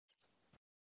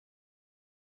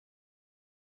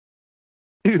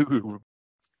And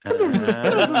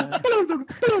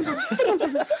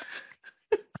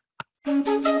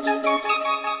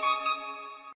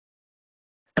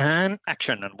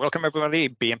action, and welcome everybody,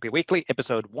 PnP Weekly,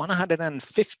 episode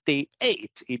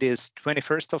 158. It is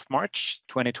 21st of March,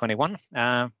 2021.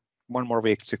 One more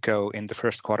week to go in the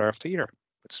first quarter of the year.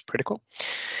 It's pretty cool.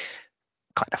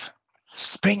 Kind of.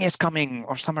 Spring is coming,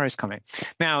 or summer is coming.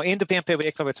 Now, in the PnP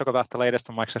Weekly, we talk about the latest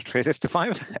on Microsoft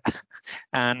 365.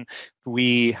 And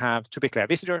we have typically a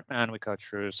visitor, and we go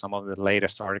through some of the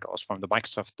latest articles from the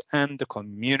Microsoft and the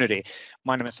community.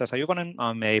 My name is Vesa Juvonen.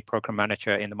 I'm a program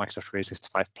manager in the Microsoft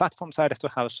 365 platform side of the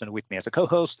house, and with me as a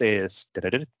co-host is...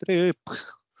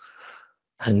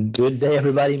 And good day,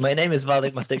 everybody. My name is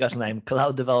Waldek Mastykarz, and I'm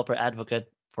cloud developer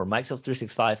advocate for Microsoft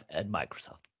 365 at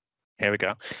Microsoft. Here we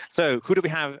go. So who do we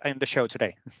have in the show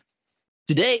today?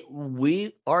 Today,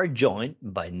 we are joined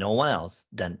by no one else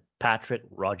than Patrick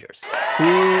Rodgers,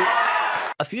 who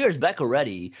a few years back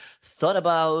already thought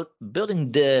about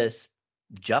building this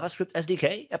JavaScript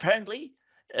SDK, apparently,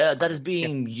 that is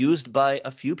being used by a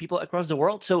few people across the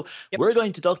world. So we're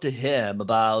going to talk to him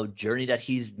about journey that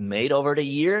he's made over the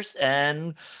years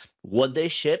and what they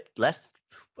shipped last,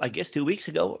 I guess, 2 weeks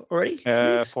ago already.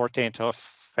 14th of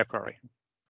February.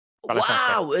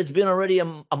 Wow, it's been already a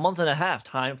month and a half.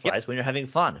 Time flies when you're having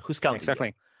fun. Who's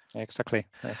counting? Exactly.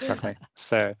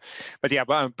 So, but yeah,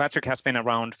 well, Patrick has been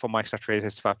around for Microsoft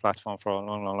 365 platform for a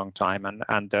long time,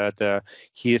 and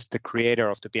he is the creator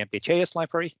of the PnPjs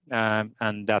library,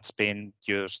 and that's been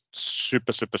used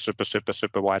super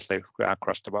widely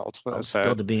across the world.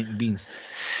 Spill the beans.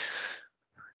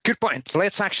 Good point.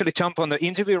 Let's actually jump on the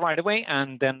interview right away,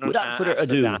 and then without further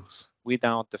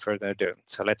ado.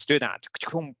 So let's do that.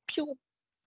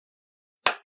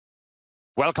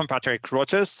 Welcome, Patrick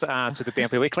Rodgers, to the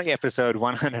PnP Weekly, episode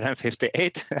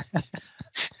 158.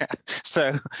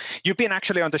 So you've been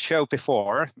actually on the show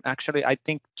before, actually, I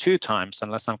think 2 times,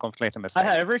 unless I'm completely mistaken.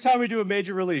 Every time we do a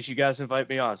major release, you guys invite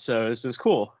me on, so this is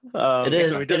cool. It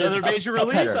is. So we did another major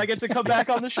release, I get to come back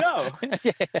on the show.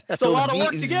 It's a lot of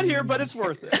work to get here, but it's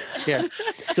worth it. Yeah.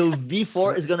 So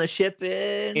V4 is going to ship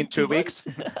in 2 weeks?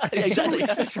 Exactly.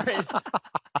 That's right.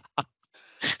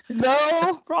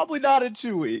 No, probably not in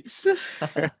 2 weeks.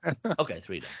 Okay,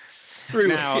 3 days. 3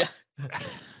 weeks, yeah.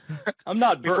 I'm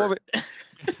not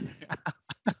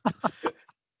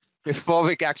Before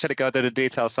we actually go to the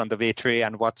details on the V3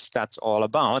 and what that's all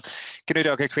about, can you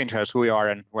do a quick intro who you are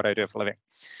and what I do for a living?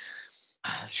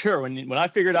 Sure. When I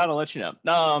figure it out, I'll let you know.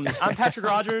 I'm Patrick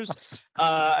Rodgers.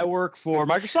 I work for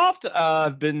Microsoft.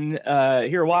 I've been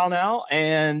here a while now,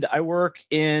 and I work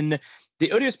in the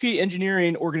ODSP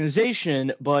engineering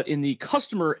organization, but in the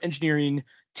customer engineering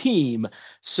team.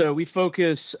 So we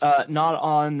focus not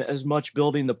on as much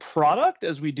building the product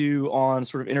as we do on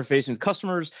sort of interfacing with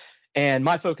customers. And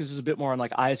my focus is a bit more on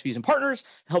like ISVs and partners,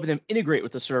 helping them integrate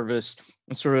with the service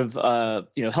and sort of,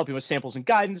 helping with samples and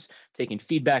guidance, taking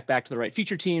feedback back to the right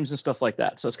feature teams and stuff like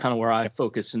that. So that's kind of where I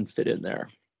focus and fit in there.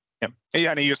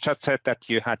 Yeah, and you just said that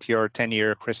you had your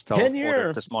 10-year crystal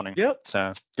ordered this morning. Yep.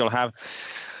 So you'll have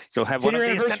 10-year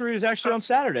anniversary is actually on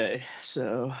Saturday.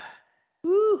 So,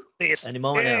 any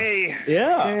moment now.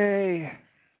 Yeah. Yay.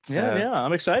 So, yeah,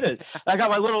 I'm excited. I got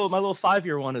my little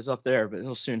 5-year one is up there, but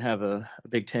it'll soon have a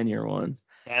big 10-year one.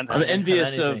 And I'm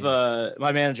envious of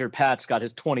my manager Pat's got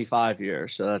his 25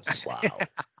 years, so that's wow.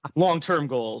 Long-term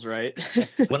goals, right?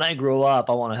 When I grow up,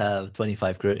 I want to have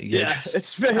 25 years. Yeah,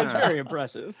 it's very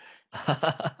impressive.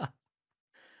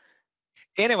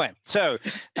 Anyway, so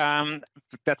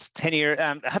that's 10 years.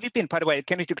 Have you been, by the way,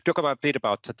 can you talk a bit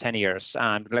about the 10 years?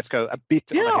 And let's go a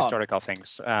bit on the historical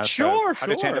things. Sure. How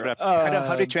did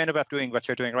you end up doing what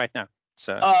you're doing right now?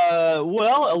 So,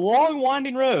 well, a long,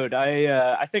 winding road.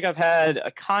 I think I've had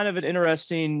a kind of an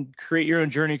interesting create your own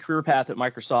journey career path at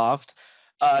Microsoft.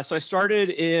 So I started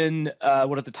in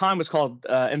what at the time was called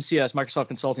MCS, Microsoft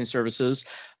Consulting Services,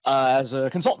 as a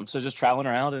consultant. So just traveling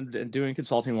around and doing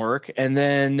consulting work. And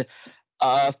then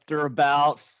after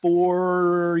about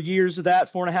 4 years of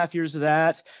that, 4.5 years of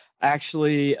that,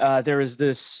 actually, there is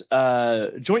this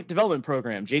joint development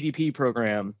program, JDP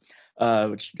program,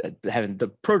 which having the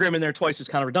program in there twice is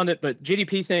kind of redundant, but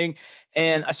JDP thing.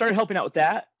 And I started helping out with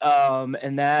that.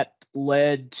 And that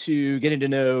led to getting to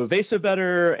know Vesa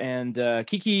better and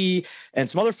Kiki and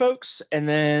some other folks. And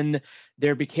then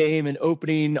there became an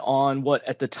opening on what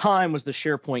at the time was the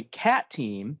SharePoint CAT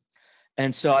team.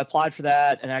 And so I applied for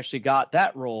that and actually got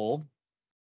that role.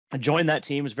 I joined that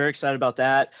team, was very excited about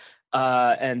that.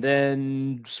 And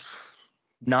then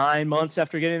 9 months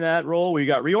after getting that role, we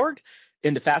got reorged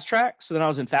into Fast Track. So then I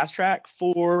was in Fast Track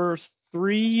for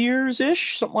 3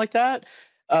 years-ish, something like that.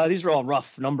 These are all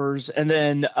rough numbers. And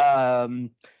then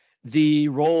the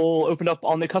role opened up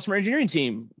on the customer engineering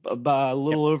team about a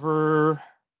little over,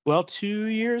 2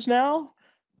 years now.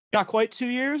 Not quite 2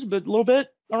 years, but a little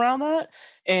bit around that.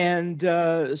 And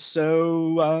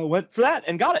so went for that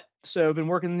and got it. So I've been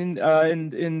working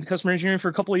in customer engineering for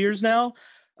a couple of years now.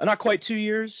 Not quite 2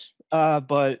 years,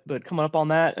 but coming up on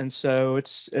that. And so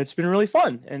it's been really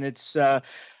fun. And it's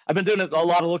I've been doing a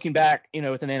lot of looking back,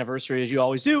 with an anniversary, as you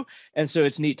always do. And so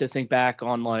it's neat to think back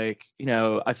on, like,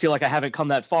 I feel like I haven't come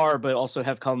that far, but also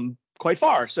have come quite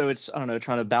far. So it's, I don't know,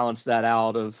 trying to balance that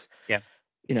out of,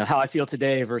 how I feel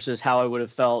today versus how I would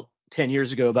have felt 10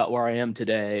 years ago about where I am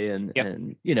today, and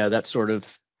that sort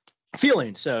of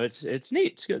feeling. So it's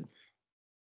neat. It's good.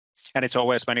 And it's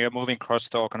always when you're moving across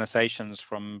the organizations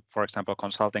from, for example,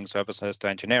 consulting services to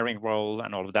engineering role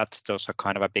and all of that, those are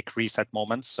kind of a big reset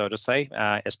moments, so to say,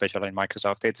 especially in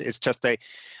Microsoft. It's just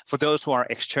for those who are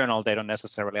external, they don't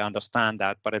necessarily understand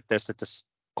that, but there's this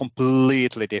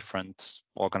completely different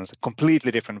organization,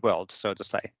 completely different world, so to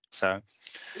say. So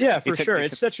yeah, for sure.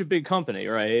 It's such a big company,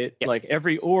 right? Yeah. Like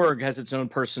every org has its own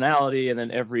personality, and then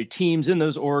every teams in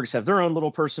those orgs have their own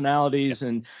little personalities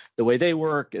and the way they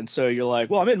work. And so you're like,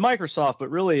 well, I'm in Microsoft, but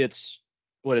really it's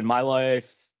in my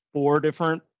life, 4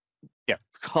 different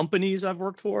companies I've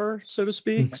worked for, so to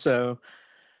speak. So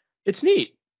it's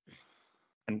neat.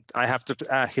 And I have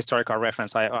to historical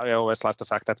reference. I always love the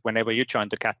fact that whenever you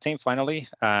joined the CAT team, finally,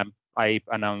 I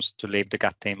announced to leave the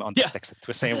CAT team on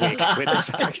the same week.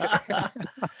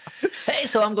 Hey,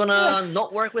 so I'm gonna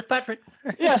not work with Patrick.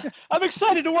 Yeah, I'm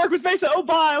excited to work with Vesa. Oh,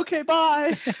 bye. Okay,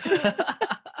 bye.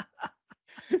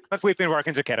 But we've been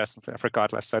working together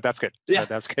regardless, so that's good. Yeah, so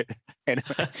that's good.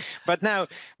 Anyway. But now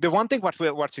the one thing what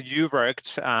you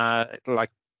worked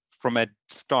like from a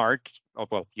start.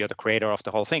 You're the creator of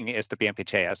the whole thing, is the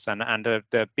PnPjs. And the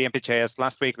PnPjs,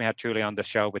 last week we had Julie on the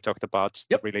show. We talked about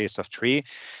the release of 3.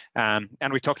 And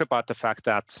we talked about the fact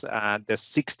that there's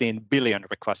 16 billion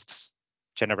requests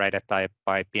generated by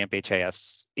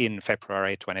PnPjs in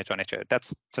February 2022.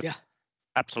 That's just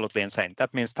absolutely insane.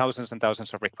 That means thousands and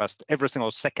thousands of requests every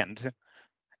single second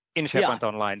in SharePoint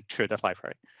Online through that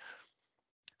library.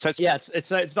 So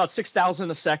it's about 6,000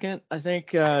 a second. I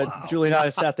think Julie and I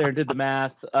sat there and did the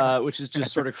math, which is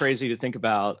just sort of crazy to think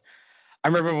about. I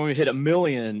remember when we hit 1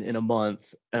 million in a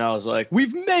month, and I was like,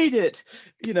 "We've made it!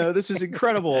 This is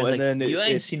incredible!" And then you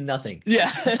ain't seen nothing.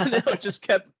 Yeah, and it just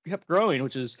kept growing,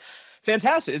 which is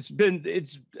fantastic.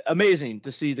 It's amazing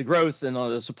to see the growth and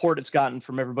the support it's gotten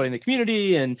from everybody in the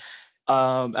community, and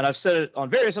I've said it on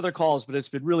various other calls, but it's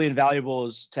been really invaluable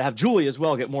is to have Julie as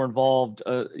well get more involved,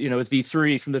 with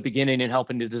V3 from the beginning and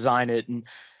helping to design it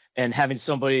and having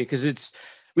somebody, because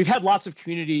we've had lots of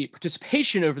community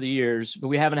participation over the years, but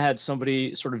we haven't had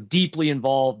somebody sort of deeply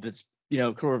involved that's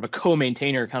sort of a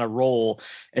co-maintainer kind of role.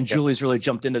 And Julie's really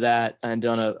jumped into that and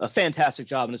done a fantastic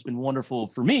job. And it's been wonderful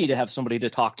for me to have somebody to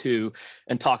talk to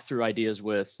and talk through ideas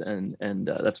with. And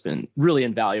that's been really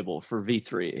invaluable for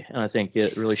V3. And I think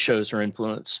it really shows her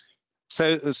influence.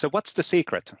 So what's the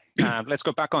secret? Let's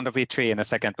go back on the V3 in a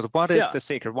second. But what is the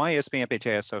secret? Why is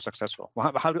PnPjs so successful?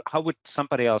 How would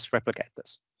somebody else replicate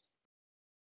this?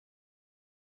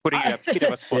 Putting you a bit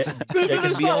of a spot.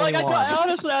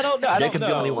 Honestly, I don't know. I don't know.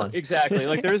 The only one. Exactly.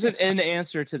 Like there isn't an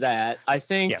answer to that. I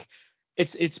think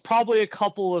it's probably a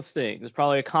couple of things. It's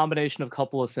probably a combination of a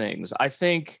couple of things. I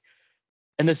think,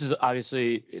 and this is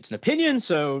obviously it's an opinion,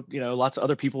 so lots of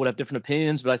other people would have different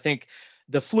opinions, but I think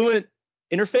the fluent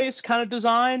interface kind of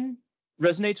design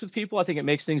resonates with people. I think it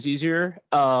makes things easier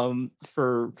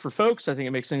for folks. I think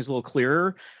it makes things a little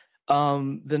clearer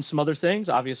than some other things.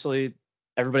 Obviously,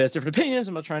 everybody has different opinions.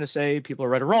 I'm not trying to say people are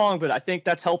right or wrong, but I think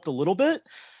that's helped a little bit.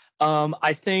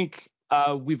 I think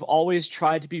we've always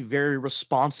tried to be very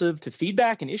responsive to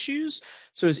feedback and issues.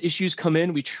 So as issues come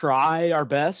in, we try our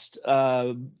best.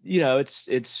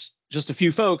 It's just a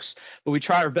few folks, but we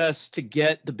try our best to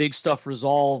get the big stuff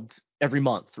resolved every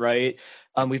month, right?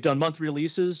 We've done monthly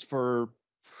releases for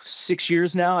 6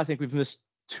 years now. I think we've missed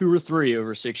 2 or 3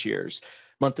 over 6 years,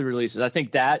 monthly releases. I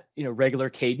think that, regular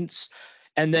cadence.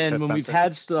 And then when we've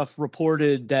had stuff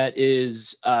reported that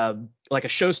is like a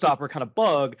showstopper kind of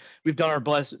bug, we've done our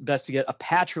best to get a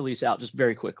patch release out just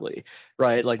very quickly,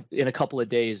 right? Like in a couple of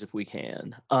days if we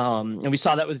can. And we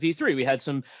saw that with V3. We had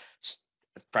some,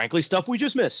 frankly, stuff we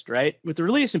just missed, right? With the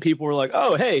release, and people were like,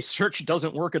 oh, hey, search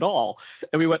doesn't work at all.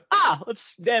 And we went,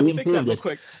 let's fix that real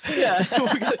quick. Yeah,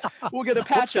 we'll get a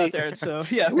patch out there. And so,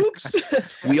 whoops.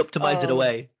 We optimized it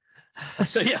away.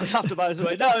 So yeah, we optimize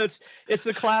away. No, it's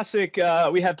the classic.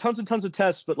 We have tons and tons of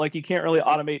tests, but like you can't really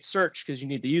automate search because you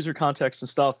need the user context and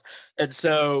stuff. And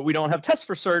so we don't have tests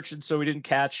for search, and so we didn't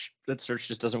catch that search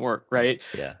just doesn't work, right?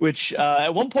 Yeah. Which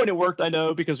at one point it worked, I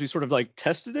know, because we sort of like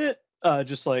tested it,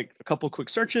 just like a couple quick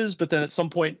searches, but then at some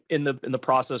point in the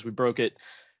process we broke it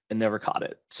and never caught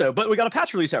it. So, but we got a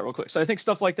patch release out real quick. So I think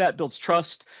stuff like that builds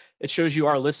trust. It shows you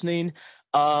are listening.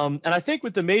 And I think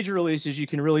with the major releases, you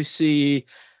can really see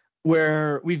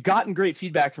where we've gotten great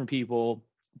feedback from people,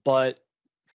 but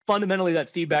fundamentally that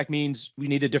feedback means we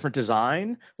need a different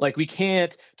design. Like we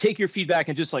can't take your feedback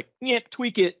and just like,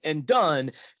 tweak it and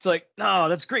done. It's like, no,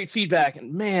 that's great feedback.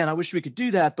 And man, I wish we could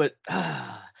do that, but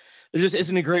there just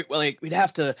isn't a great, like we'd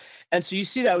have to. And so you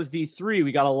see that with V3,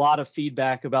 we got a lot of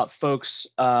feedback about folks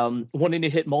wanting to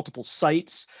hit multiple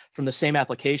sites from the same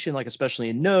application, like especially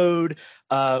in Node,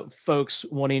 folks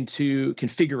wanting to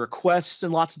configure requests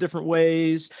in lots of different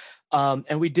ways.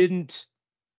 And we didn't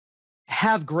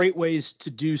have great ways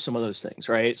to do some of those things,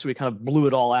 right? So we kind of blew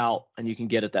it all out and you can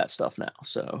get at that stuff now.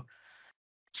 So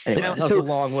anyway, that was a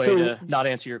long way to not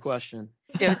answer your question.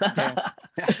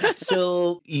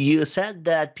 So you said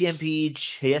that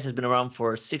PnPjs has been around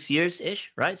for 6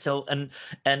 years-ish, right? So and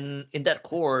in that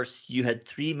course, you had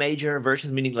 3 major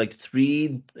versions, meaning like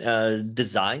 3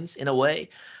 designs in a way.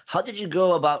 How did you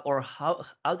go about, or how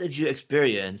did you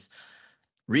experience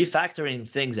refactoring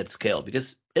things at scale?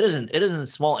 Because it isn't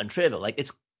small and trivial. Like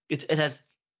it has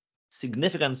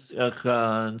significant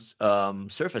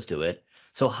surface to it.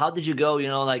 So how did you go?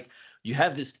 Like you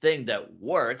have this thing that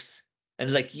works. And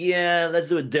it's like, yeah, let's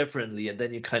do it differently, and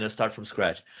then you kind of start from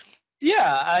scratch.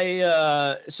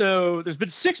 Yeah, so there's been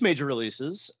 6 major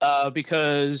releases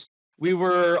because we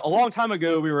were a long time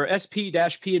ago. We were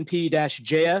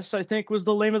SP-PnP-JS, I think was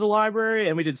the name of the library,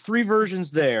 and we did 3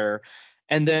 versions there.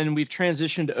 And then we've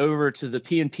transitioned over to the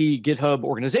PnP GitHub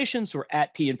organization, so we're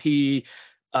at PnP,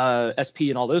 SP,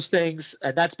 and all those things.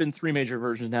 And that's been 3 major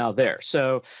versions now there.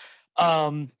 So,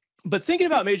 but thinking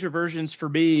about major versions for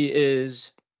me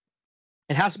is,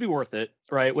 it has to be worth it,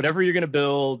 right? Whatever you're going to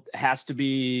build has to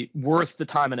be worth the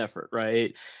time and effort,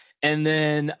 right? And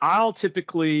then I'll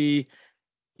typically,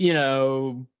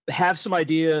 have some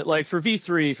idea. Like for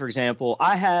V3, for example,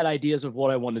 I had ideas of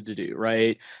what I wanted to do,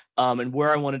 right? And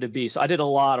where I wanted to be. So I did a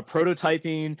lot of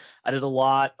prototyping. I did a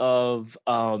lot of,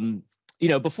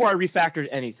 before I refactored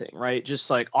anything, right? Just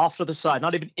like off to the side,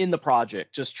 not even in the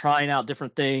project, just trying out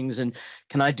different things. And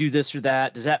can I do this or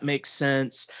that? Does that make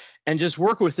sense? And just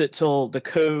work with it till the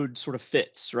code sort of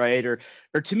fits, right? Or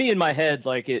to me in my head,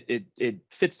 like it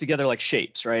fits together like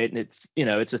shapes, right? And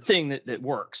it's a thing that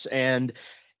works. And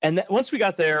once I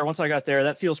got there,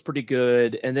 that feels pretty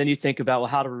good. And then you think about, well,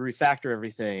 how do we refactor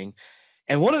everything?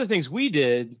 And one of the things we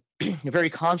did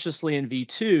very consciously in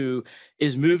V2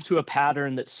 is move to a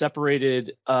pattern that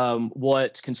separated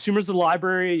what consumers of the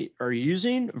library are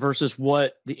using versus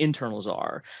what the internals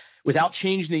are, without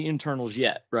changing the internals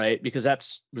yet, right? Because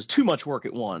was too much work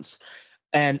at once.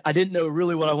 And I didn't know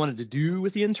really what I wanted to do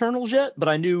with the internals yet, but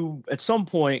I knew at some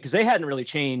point, because they hadn't really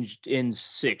changed in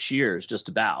 6 years, just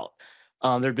about.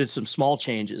 There'd been some small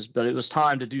changes, but it was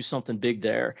time to do something big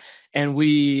there. And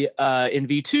we, in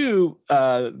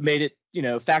V2, made it,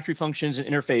 factory functions and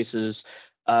interfaces,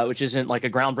 which isn't like a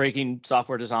groundbreaking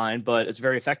software design, but it's a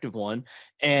very effective one.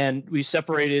 And we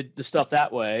separated the stuff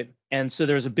that way. And so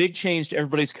there's a big change to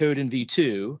everybody's code in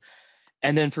V2.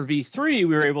 And then for V3, we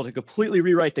were able to completely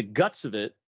rewrite the guts of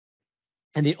it.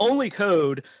 And the only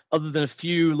code, other than a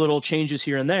few little changes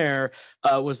here and there,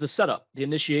 was the setup, the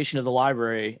initiation of the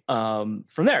library from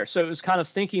there. So it was kind of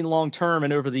thinking long term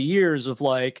and over the years of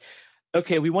like,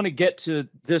 okay, we want to get to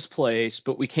this place,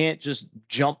 but we can't just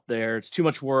jump there. It's too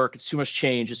much work. It's too much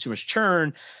change. It's too much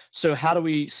churn. So how do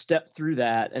we step through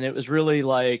that? And it was really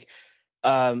like,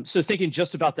 so thinking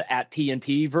just about the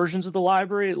 @PnP versions of the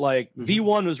library, like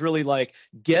V1 was really like,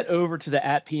 get over to the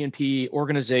 @PnP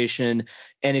organization.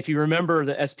 And if you remember,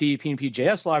 the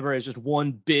SP-PnP-JS library is just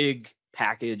one big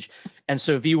package. And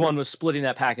so V1 was splitting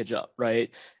that package up,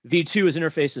 right? V2 is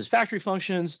interfaces, factory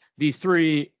functions,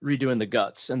 V3 redoing the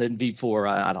guts, and then V4,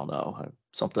 I don't know,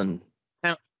 something.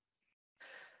 Now,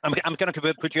 I'm going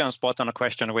to put you on spot on a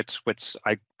question which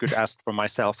I could ask for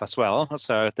myself as well.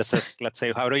 So this is, let's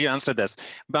say, how do you answer this?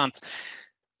 But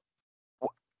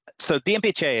so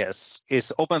PnPjs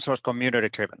is open source community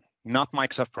driven, not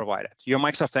Microsoft provided. You're a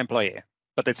Microsoft employee,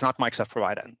 but it's not Microsoft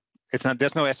provided. It's not.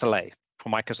 There's no SLA for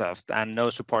Microsoft and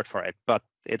no support for it, but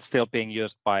it's still being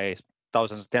used by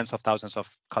thousands, tens of thousands of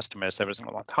customers every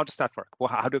single month. How does that work?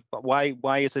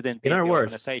 Why is it in our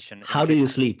organization? How do you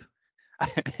sleep?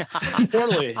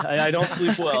 Poorly. I don't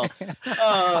sleep well.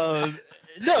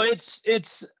 No, it's,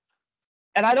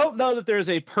 and I don't know that there's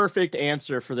a perfect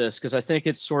answer for this because I think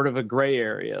it's sort of a gray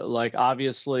area. Like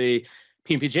obviously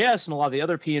PnPjs and a lot of the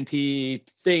other PnP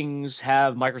things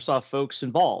have Microsoft folks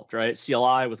involved, right?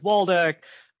 CLI with Waldek,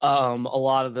 a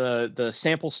lot of the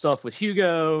sample stuff with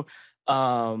Hugo.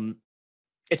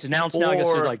 It's announced now, I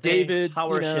guess, like David,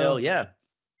 PowerShell, yeah.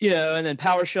 Yeah, and then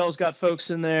PowerShell's got folks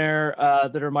in there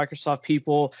that are Microsoft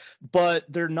people, but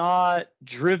they're not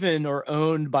driven or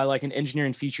owned by like an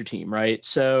engineering feature team, right?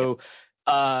 So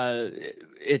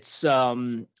it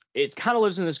kind of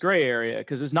lives in this gray area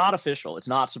because it's not official, it's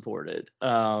not supported,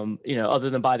 other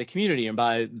than by the community and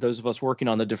by those of us working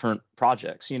on the different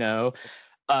projects, So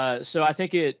I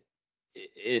think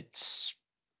it's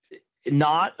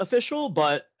not official,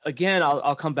 but again,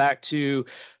 I'll come back to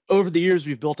over the years,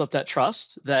 we've built up that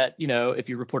trust that, if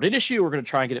you report an issue, we're going to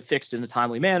try and get it fixed in a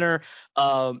timely manner.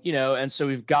 And so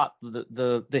we've got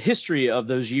the history of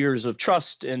those years of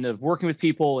trust and of working with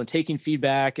people and taking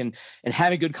feedback and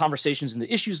having good conversations in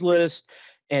the issues list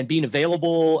and being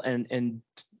available and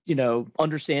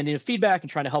understanding of feedback and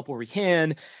trying to help where we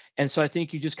can. And so I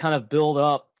think you just kind of build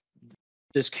up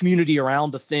this community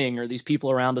around a thing or these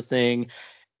people around a thing.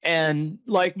 And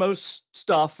like most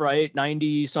stuff, right,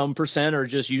 90% are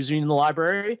just using the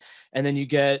library. And then you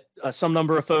get some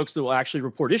number of folks that will actually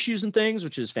report issues and things,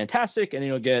 which is fantastic. And then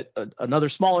you'll get another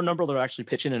smaller number that will actually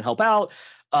pitch in and help out.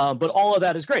 But all of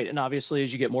that is great. And obviously,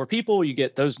 as you get more people, you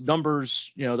get those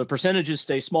numbers, the percentages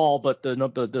stay small, but the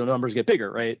numbers get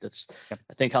bigger, right? That's,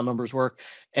 I think, how numbers work.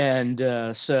 And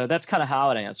so that's kind of how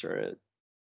I'd answer it.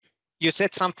 You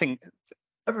said something.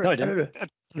 No, I didn't.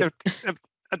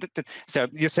 So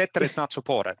you said that it's not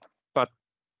supported, but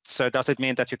so does it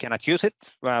mean that you cannot use it?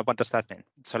 What does that mean?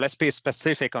 So let's be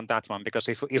specific on that one, because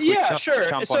if we just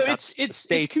jump so on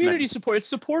it's community support. It's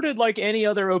supported like any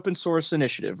other open source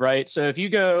initiative, right? So if you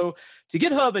go to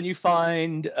GitHub and you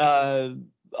find a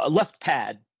left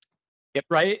pad,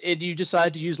 right, and you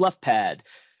decide to use left pad,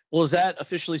 well, is that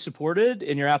officially supported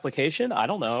in your application? I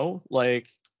don't know,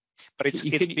 But it's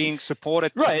being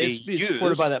supported, right? It's being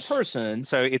supported by that person.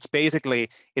 So it's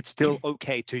still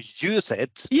okay to use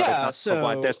it. Yeah. There's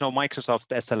no Microsoft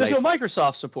SLA. There's no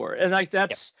Microsoft support, and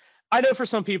that's. I know for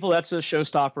some people that's a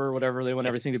showstopper or whatever. They want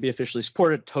everything to be officially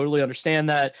supported. Totally understand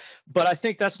that, but I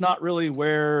think that's not really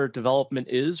where development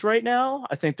is right now.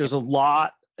 I think there's a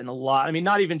lot. I mean,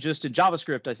 not even just in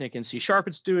JavaScript. I think in C#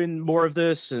 it's doing more of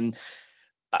this, and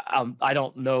I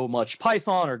don't know much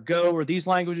Python or Go or these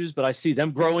languages, but I see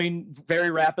them growing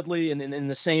very rapidly and in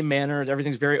the same manner.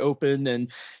 Everything's very open and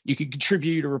you can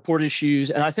contribute or report issues.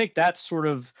 And I think that's sort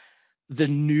of the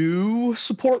new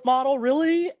support model,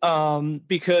 really,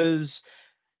 because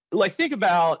think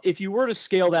about if you were to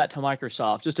scale that to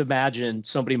Microsoft, just imagine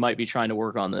somebody might be trying to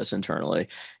work on this internally,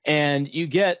 and you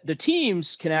get the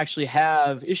teams can actually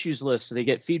have issues lists. So they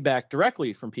get feedback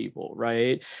directly from people,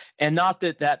 right? And not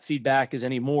that feedback is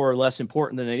any more or less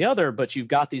important than any other, but you've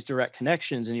got these direct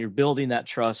connections and you're building that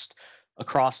trust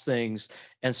across things.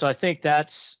 And so I think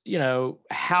that's,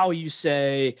 how you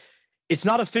say it's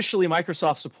not officially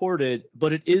Microsoft supported,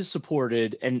 but it is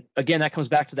supported. And again, that comes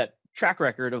back to that track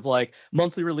record of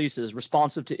monthly releases,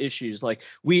 responsive to issues.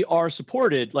 We are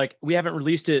supported. We haven't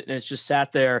released it and it's just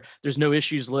sat there. There's no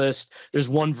issues list. There's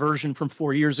one version from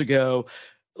 4 years ago.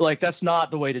 That's not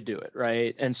the way to do it,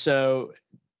 right? And so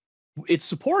it's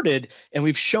supported, and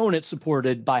we've shown it's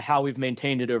supported by how we've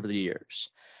maintained it over the years.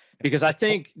 Because I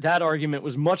think that argument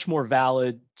was much more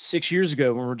valid 6 years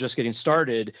ago when we were just getting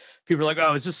started. People are like,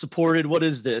 oh, is this supported? What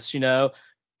is this?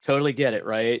 Totally get it,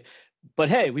 right? But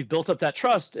hey, we've built up that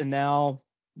trust, and now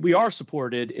we are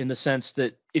supported in the sense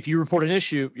that if you report an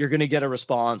issue, you're going to get a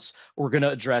response. We're going to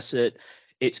address it.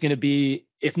 It's going to be,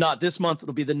 if not this month,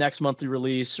 it'll be the next monthly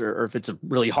release, or if it's a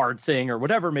really hard thing or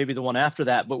whatever, maybe the one after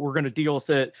that. But we're going to deal with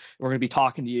it. We're going to be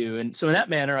talking to you. And so in that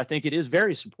manner, I think it is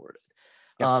very supported.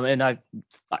 And I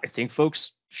think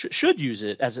folks should use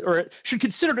it or should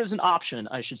consider it as an option,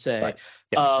 I should say, right.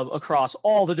 Across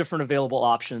all the different available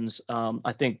options.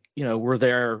 I think, we're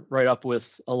there right up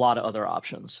with a lot of other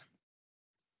options.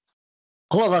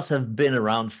 All of us have been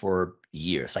around for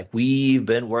years. We've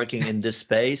been working in this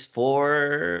space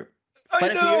for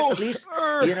quite a few years at least.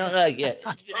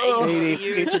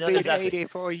 It's been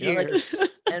 84 years.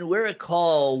 And we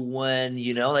recall when,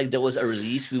 there was a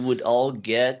release, we would all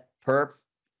get per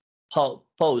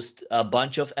post a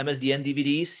bunch of MSDN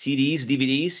DVDs, CDs,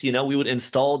 DVDs. We would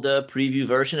install the preview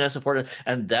version and so forth,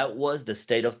 and that was the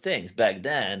state of things back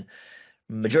then.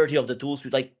 Majority of the tools,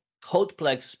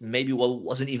 Codeplex maybe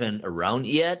wasn't even around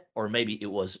yet, or maybe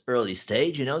it was early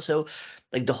stage, so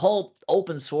like the whole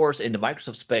open source in the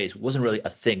Microsoft space wasn't really a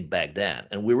thing back then.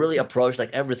 And we really approached like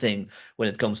everything when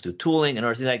it comes to tooling and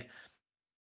everything, like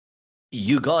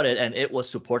you got it and it was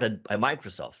supported by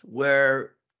Microsoft,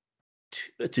 where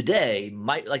today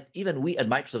even we at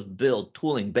Microsoft build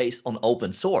tooling based on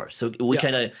open source, so we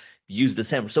kind of use the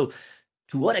same. So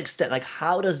to what extent, like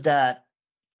how does that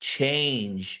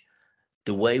change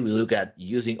the way we look at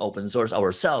using open source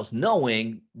ourselves,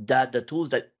 knowing that the tools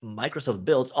that Microsoft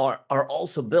builds are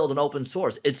also built on open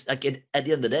source? It's like at the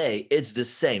end of the day, it's the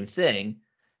same thing.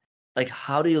 Like,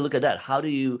 how do you look at that? How do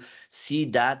you see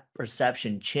that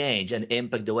perception change and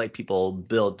impact the way people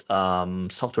build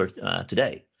software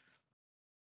today?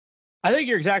 I think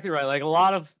you're exactly right. Like a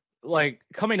lot of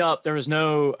coming up, there was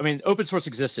open source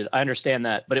existed. I understand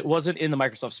that, but it wasn't in the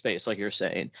Microsoft space, like you're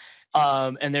saying.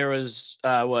 And there was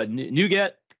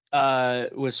NuGet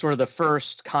was sort of the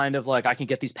first kind of like, I can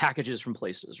get these packages from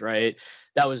places, right?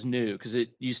 That was new because it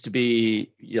used to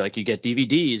be you get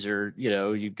DVDs or,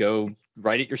 you go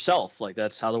write it yourself. Like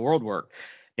that's how the world worked.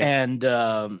 Yeah. And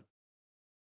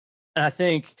I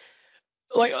think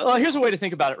here's a way to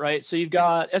think about it, right? So you've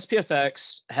got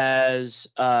SPFX has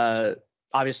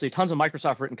obviously tons of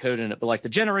Microsoft written code in it, but like the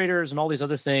generators and all these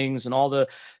other things and all the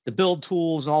build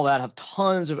tools and all that have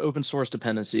tons of open source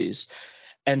dependencies.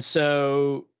 And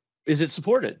so is it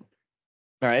supported?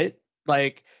 All right.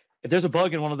 Like if there's a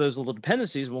bug in one of those little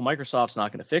dependencies, well, Microsoft's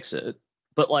not going to fix it.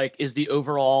 But like, is the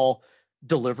overall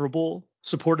deliverable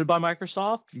supported by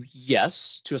Microsoft?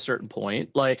 Yes, to a certain point.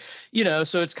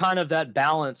 So it's kind of that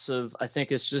balance of, I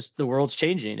think it's just the world's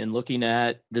changing and looking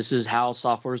at this is how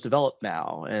software is developed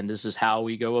now, and this is how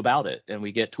we go about it, and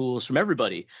we get tools from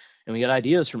everybody, and we get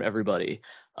ideas from everybody.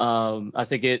 I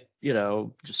think it,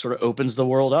 just sort of opens the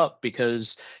world up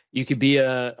because you could be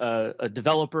a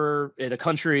developer in a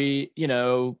country,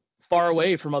 far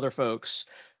away from other folks,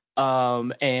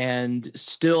 and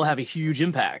still have a huge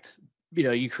impact.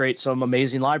 You create some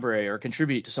amazing library or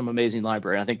contribute to some amazing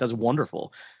library. I think that's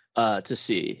wonderful to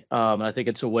see. I think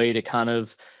it's a way to kind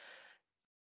of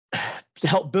to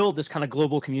help build this kind of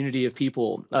global community of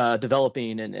people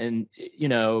developing and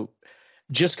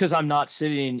just because I'm not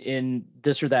sitting in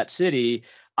this or that city,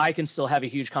 I can still have a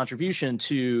huge contribution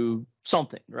to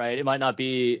something, right? It might not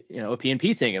be, a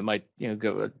PnP thing. It might,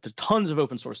 go to tons of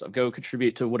open source stuff, go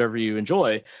contribute to whatever you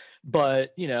enjoy.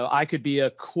 But, I could be a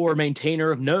core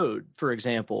maintainer of Node, for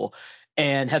example,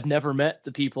 and have never met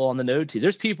the people on the Node team.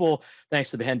 There's people,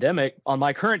 thanks to the pandemic, on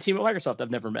my current team at Microsoft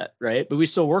I've never met, right? But we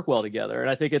still work well together. And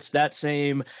I think it's that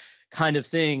same kind of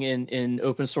thing in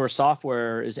open source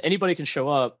software is anybody can show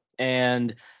up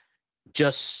and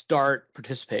just start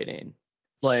participating.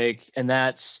 And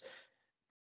that's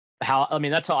how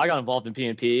I got involved in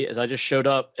PnP, is I just showed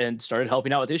up and started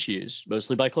helping out with issues,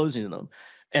 mostly by closing them.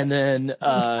 And then,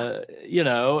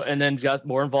 and then got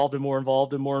more involved and more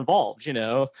involved and more involved,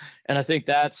 and I think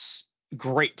that's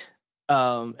great.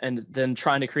 And then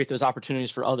trying to create those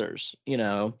opportunities for others,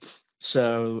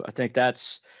 so I think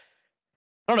that's,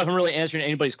 I don't know if I'm really answering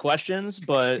anybody's questions,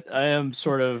 but I am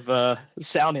sort of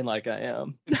sounding like I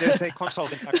am. There's a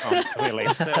consulting background,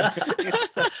 really. So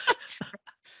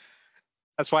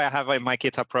that's why I have my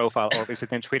GitHub profile, or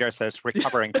visit in Twitter says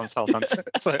recovering consultant.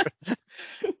 So,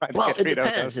 well, it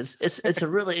depends. It's a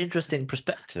really interesting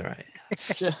perspective, right?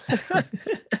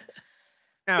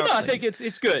 I think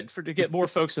it's good to get more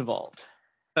folks involved.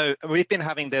 So we've been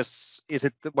having this,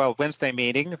 Wednesday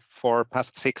meeting for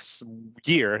past 6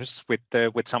 years with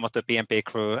some of the PnP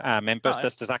crew members.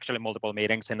 Nice. There's actually multiple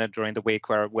meetings during the week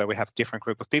where we have different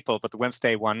group of people, but the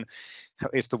Wednesday one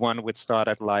is the one which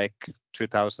started like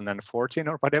 2014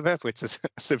 or whatever, which is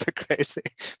super crazy.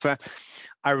 But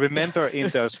I remember in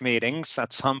those meetings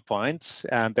at some point,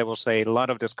 there was a lot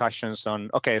of discussions on,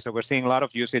 so we're seeing a lot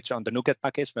of usage on the NuGet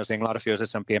package, we're seeing a lot of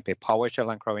usage on PnP PowerShell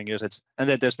and growing usage, and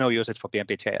then there's no usage for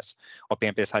PnPjs or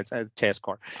PnPjs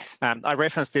core. I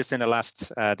referenced this in the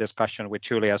last discussion with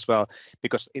Julie as well,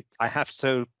 because I have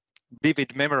so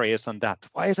vivid memories on that.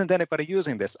 Why isn't anybody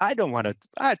using this? I don't want to.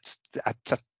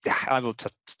 I will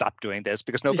just stop doing this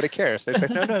because nobody cares. They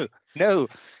said, no.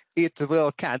 It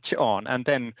will catch on, and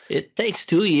then it takes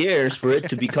 2 years for it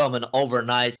to become an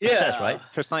overnight success, right?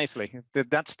 Precisely.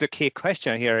 That's the key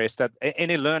question here. Is that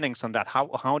any learnings on that?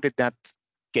 How did that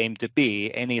game to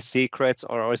be? Any secrets,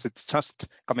 or is it just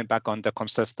coming back on the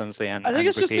consistency and I think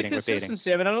it's repeating, just the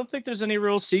consistency. I don't think there's any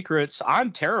real secrets.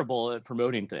 I'm terrible at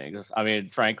promoting things.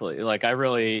 Frankly, I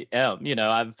really am.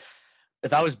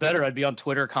 If I was better, I'd be on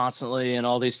Twitter constantly and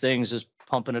all these things, just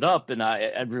pumping it up. And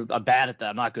I'm bad at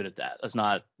that. I'm not good at that. That's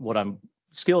not what I'm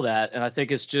skill that. And I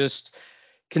think it's just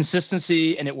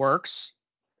consistency, and it works,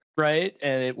 right?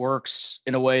 And it works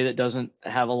in a way that doesn't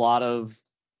have a lot of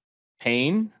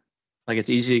pain. Like, it's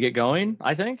easy to get going,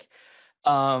 I think.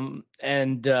 Now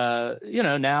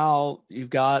you've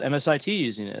got MSIT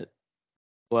using it.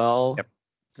 Well,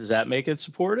 does that make it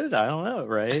supported? I don't know,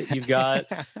 right? You've got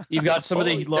some of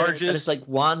the largest. It's like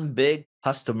one big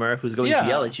customer who's going to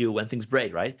yell at you when things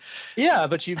break, right? Yeah,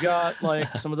 but you've got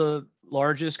like some of the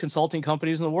largest consulting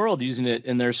companies in the world using it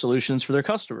in their solutions for their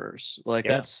customers. Like,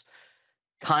 that's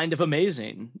kind of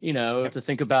amazing, to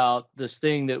think about this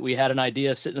thing that we had an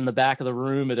idea sitting in the back of the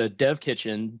room at a dev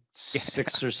kitchen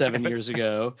 6 or 7 years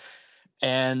ago.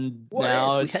 And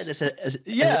now it's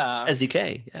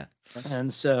SDK,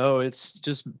 and so it's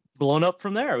just blown up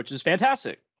from there, which is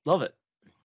fantastic. Love it.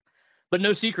 But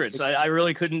no secrets. I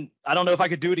really couldn't. I don't know if I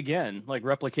could do it again, like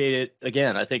replicate it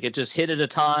again. I think it just hit at a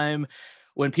time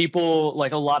when people,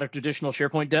 like a lot of traditional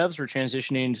SharePoint devs, were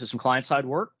transitioning to some client-side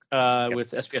work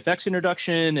with SPFX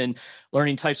introduction and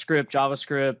learning TypeScript,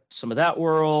 JavaScript, some of that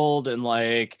world, and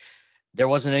like, there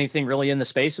wasn't anything really in the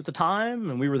space at the time,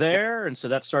 and we were there, and so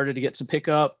that started to get some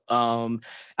pickup. I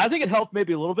think it helped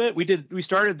maybe a little bit. We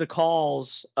started the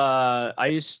calls. I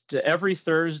used to every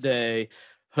Thursday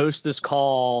host this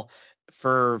call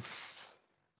for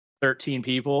 13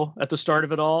 people at the start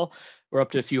of it all. We're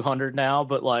up to a few hundred now,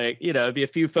 but like, it'd be a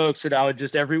few folks that I would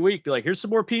just every week be like, here's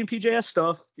some more PnPjs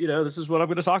stuff. This is what I'm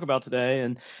going to talk about today.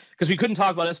 And because we couldn't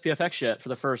talk about SPFX yet for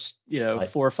the first, 4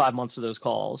 or 5 months of those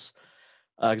calls.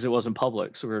 Because it wasn't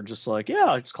public. So we were just like,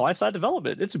 it's client-side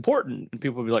development. It's important. And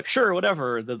people would be like, sure,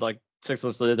 whatever. And then like 6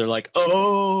 months later, they're like,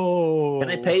 oh.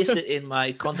 Can I paste it in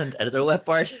my content editor web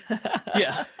part?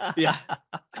 Yeah.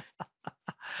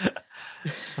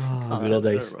 Good old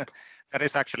days. That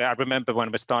is actually, I remember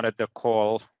when we started the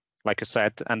call, like I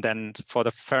said, and then for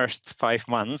the first 5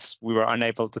 months, we were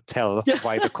unable to tell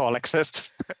why the call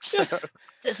exists.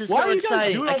 This is so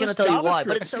exciting. I cannot tell you why,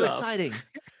 but it's so exciting.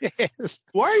 Yes.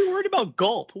 Why are you worried about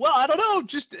gulp? Well, I don't know.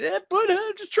 Just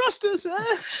trust us.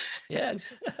 Yeah.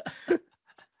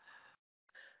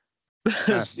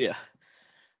 Yeah.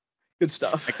 Good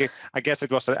stuff. I guess it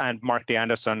was, and Mark D.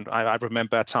 Anderson, I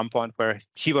remember at some point where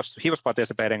he was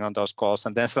participating on those calls,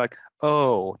 and then it's like,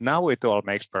 oh, now it all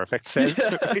makes perfect sense.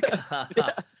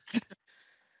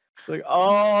 Like,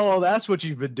 oh, that's what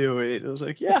you've been doing. It was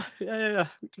like, yeah.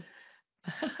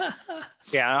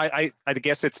 Yeah, I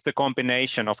guess it's the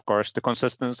combination, of course, the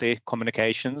consistency,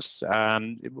 communications.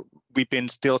 We've been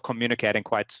still communicating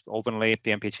quite openly,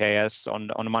 PnPjs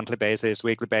on a monthly basis,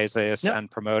 weekly basis,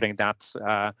 and promoting that.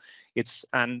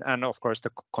 And of course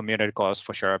the community calls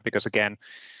for sure, because again,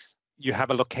 you have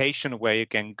a location where you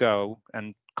can go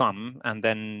and come, and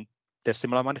then there's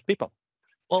similar amount of people.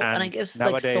 Well, and I guess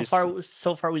nowadays, like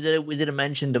so far we didn't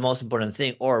mention the most important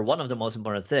thing, or one of the most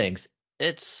important things.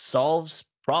 It solves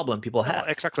problem people have.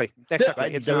 Exactly.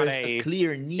 Right? There is a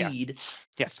clear need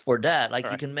for that. Like,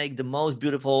 you can make the most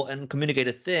beautiful and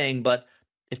communicated thing, but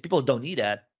if people don't need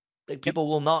that, like, people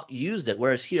will not use that.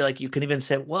 Whereas here, like, you can even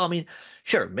say, well, I mean,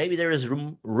 sure, maybe there is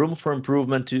room for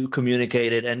improvement to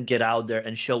communicate it and get out there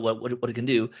and show what it can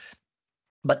do.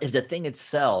 But if the thing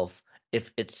itself,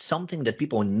 if it's something that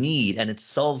people need and it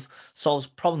solves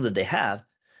problems that they have,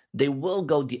 they will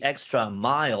go the extra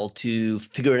mile to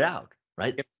figure it out.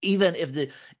 Right. Yep. Even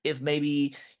if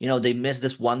maybe they miss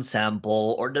this one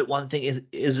sample, or that one thing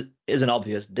isn't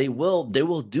obvious, they will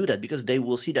do that, because they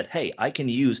will see that, hey, if I can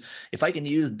use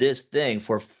this thing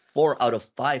for 4 out of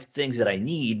 5 things that I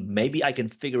need, maybe I can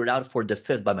figure it out for the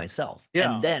 5th by myself,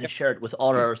 and then share it with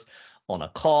others on a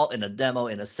call, in a demo,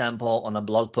 in a sample, on a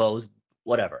blog post,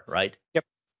 whatever. Right. Yep.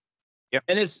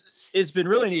 And it's been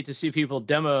really neat to see people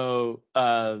demo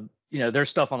their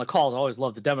stuff on the calls. I always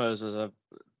love the demos, as I've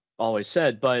always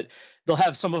said, but they'll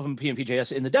have some of them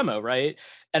PnPjs in the demo, right?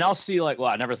 And I'll see like, well,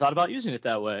 I never thought about using it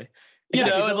that way. And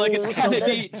like, it's kind of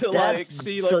neat to like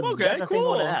see like, okay,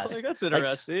 cool. Like, that's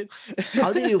interesting. Like,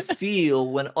 how do you feel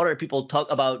when other people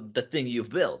talk about the thing you've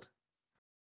built?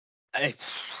 I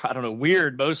don't know,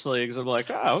 weird mostly, because I'm like,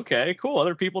 oh, okay, cool.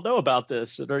 Other people know about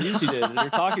this and are using it and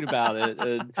they're talking about it.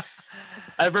 And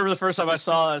I remember the first time I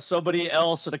saw somebody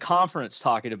else at a conference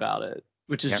talking about it,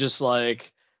 which is just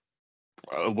like,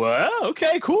 well,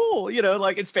 okay, cool.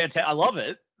 Like, it's fantastic. I love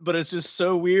it, but it's just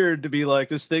so weird to be like,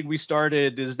 this thing we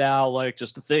started is now like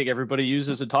just a thing everybody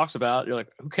uses and talks about. You're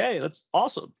like, okay, that's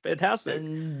awesome, fantastic.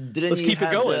 And let's keep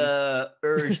it going. The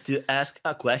urge to ask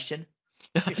a question?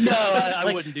 No,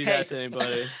 I wouldn't do that to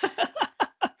anybody.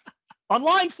 on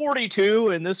line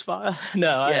 42 in this file.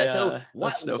 No,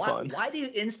 that's no fun. Why do you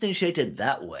instantiate it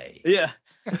that way? Yeah.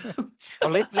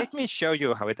 Well, let me show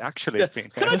you how it actually is being.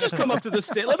 Can I just come up to the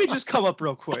stage? Let me just come up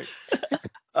real quick.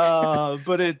 But I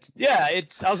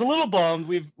was a little bummed.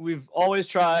 We've always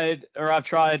tried, or I've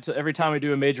tried to, every time we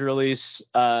do a major release,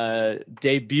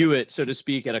 debut it, so to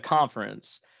speak, at a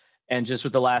conference. And just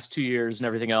with the last 2 years and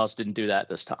everything else, didn't do that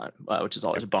this time, which is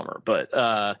always a bummer. But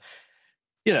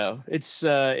it's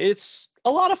a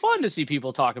lot of fun to see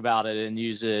people talk about it and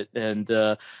use it. And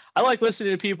I like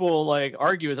listening to people like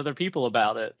argue with other people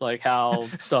about it, like how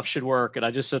stuff should work. And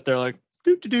I just sit there like,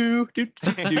 do.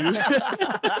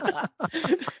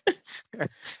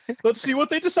 Let's see what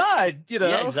they decide.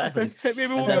 Yeah, exactly. Maybe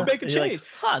we'll go make a change.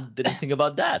 Like, didn't think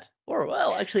about that. Or,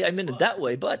 well, actually, I meant it that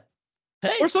way, but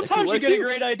hey. Or sometimes you get a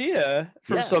great idea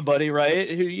from somebody, right?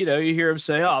 Who, you hear them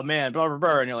say, oh, man, blah, blah,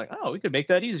 blah. And you're like, oh, we could make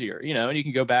that easier, and you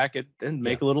can go back and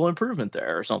make a little improvement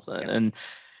there or something. Yeah.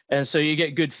 And so you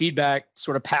get good feedback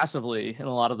sort of passively in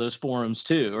a lot of those forums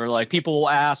too. Or like people will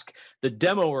ask the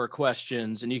demoer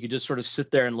questions and you could just sort of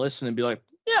sit there and listen and be like,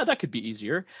 yeah, that could be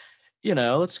easier.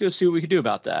 Let's go see what we can do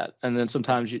about that. And then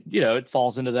sometimes, it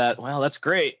falls into that, well, that's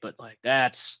great, but like,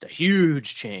 that's a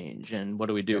huge change. And what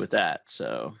do we do with that?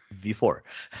 So V4,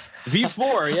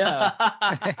 yeah.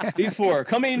 V4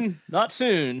 coming not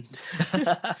soon.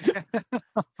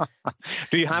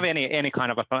 Do you have any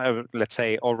kind of, let's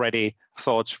say, already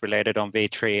thoughts related on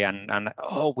V3 and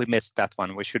we missed that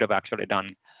one. We should have actually done.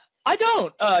 I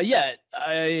don't yet.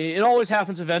 It always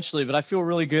happens eventually, but I feel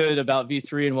really good about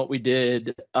V3 and what we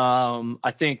did.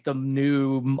 I think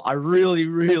I really,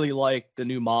 really like the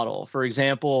new model. For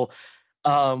example,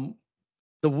 a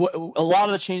lot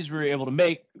of the changes we were able to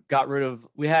make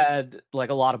we had like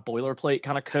a lot of boilerplate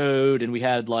kind of code, and we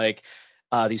had like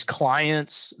these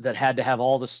clients that had to have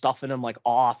all the stuff in them, like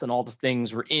auth, and all the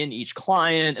things were in each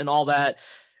client and all that.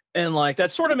 And like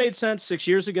that sort of made sense 6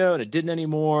 years ago, and it didn't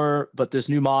anymore. But this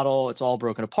new model, it's all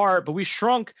broken apart. But we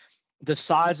shrunk the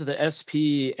size of the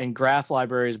SP and graph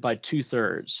libraries by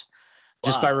 2/3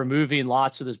 just by removing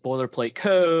lots of this boilerplate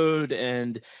code.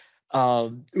 And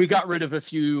we got rid of a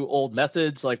few old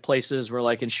methods, like places where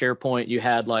like in SharePoint you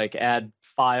had like add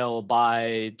file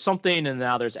by something, and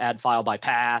now there's add file by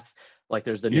path. Like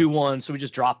there's the new one, so we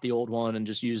just dropped the old one and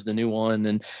just used the new one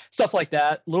and stuff like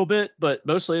that a little bit, but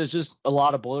mostly it's just a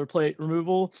lot of boilerplate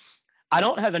removal. I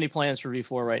don't have any plans for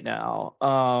V4 right now.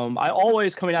 I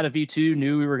always, coming out of V2,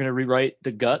 knew we were going to rewrite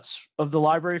the guts of the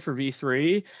library for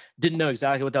V3. Didn't know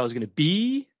exactly what that was going to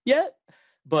be yet,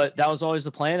 but that was always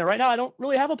the plan. And right now I don't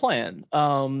really have a plan.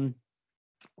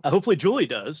 Hopefully Julie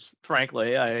does,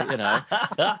 frankly.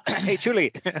 Hey,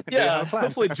 Julie. Yeah,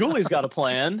 hopefully Julie's got a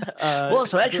plan.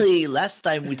 So actually, last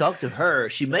time we talked to her,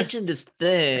 she mentioned this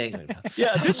thing.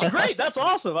 Yeah, it's great. That's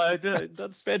awesome.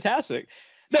 That's fantastic.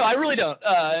 No, I really don't.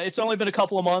 It's only been a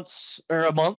couple of months or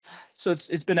a month, so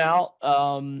it's been out.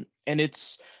 And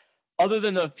it's, other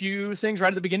than a few things right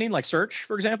at the beginning, like search,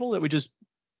 for example, that we just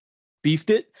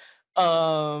beefed it.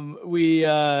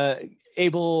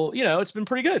 It's been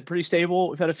pretty good, pretty stable.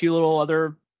 We've had a few little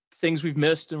other things we've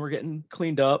missed and we're getting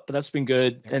cleaned up, but that's been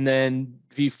good. And then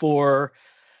V4,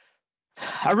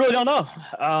 I really don't know.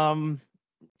 I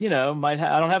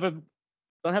don't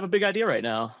have a big idea right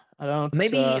now. I don't.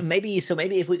 Maybe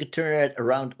if we could turn it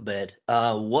around a bit.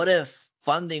 What if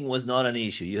funding was not an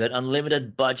issue? You had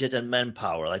unlimited budget and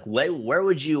manpower. Like where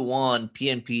would you want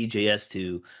PnPjs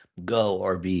to go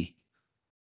or be?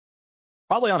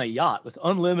 Probably on a yacht with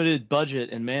unlimited budget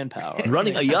and manpower.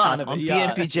 Running a yacht on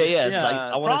PnPjs. Yeah,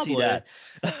 I want to see that.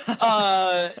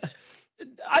 I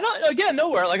don't. Again,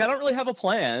 nowhere. Like I don't really have a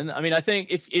plan. I mean, I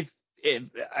think if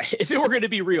it were going to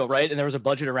be real, right, and there was a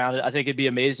budget around it, I think it'd be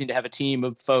amazing to have a team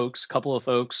of folks, a couple of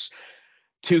folks,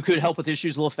 who could help with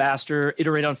issues a little faster,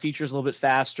 iterate on features a little bit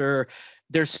faster.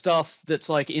 There's stuff that's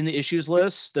like in the issues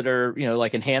list that are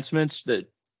like enhancements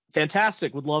that.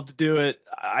 Fantastic. Would love to do it.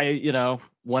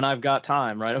 When I've got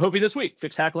time, right? I'm hoping this week,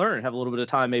 fix, hack, learn, have a little bit of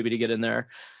time maybe to get in there.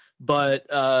 But,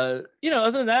 other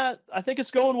than that, I think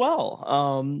it's going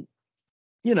well.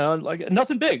 Like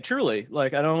nothing big, truly.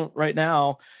 Like I don't right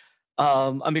now.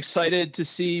 I'm excited to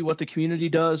see what the community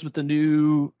does with the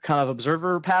new kind of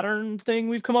observer pattern thing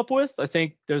we've come up with. I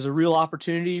think there's a real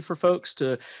opportunity for folks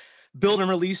to build and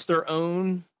release their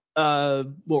own, what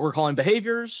we're calling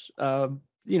behaviors,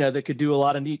 that could do a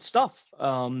lot of neat stuff.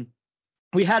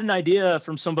 We had an idea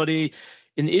from somebody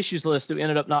in the issues list that we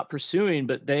ended up not pursuing,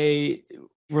 but they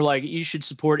were like, you should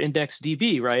support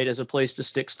IndexedDB, right, as a place to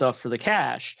stick stuff for the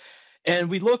cache. And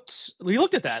we looked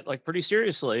at that like pretty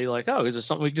seriously, like, oh, is this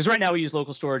something? Because right now we use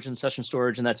local storage and session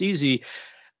storage, and that's easy.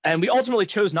 And we ultimately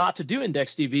chose not to do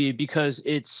IndexedDB because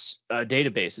it's a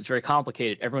database. It's very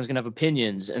complicated. Everyone's going to have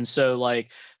opinions. And so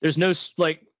like, there's no,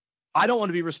 like, I don't want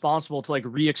to be responsible to like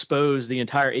re-expose the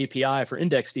entire API for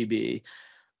IndexedDB.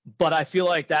 But I feel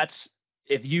like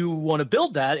if you want to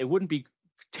build that, it wouldn't be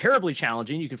terribly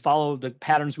challenging. You could follow the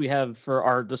patterns we have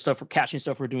for the stuff for caching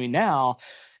stuff we're doing now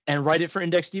and write it for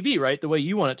IndexedDB, right? The way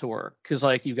you want it to work. Because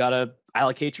like you got to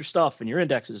allocate your stuff and your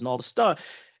indexes and all the stuff.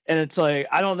 And it's like,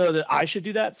 I don't know that I should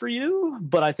do that for you,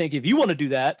 but I think if you want to do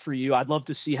that for you, I'd love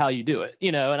to see how you do it,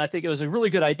 you know? And I think it was a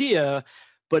really good idea,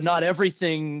 but not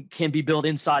everything can be built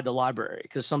inside the library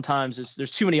because sometimes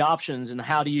there's too many options. And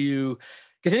how do you,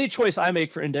 because any choice I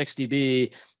make for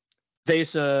IndexedDB,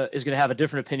 Vesa is going to have a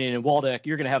different opinion, and Waldek,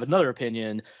 you're going to have another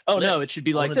opinion. Oh, yes. No, it should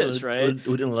be like this, right?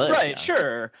 Right, yeah.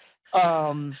 Sure.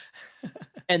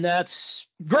 And that's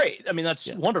great. I mean, that's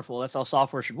wonderful. That's how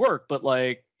software should work. But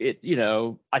like it, you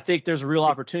know, I think there's a real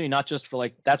opportunity, not just for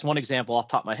like, that's one example off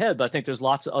the top of my head, but I think there's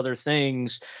lots of other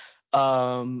things.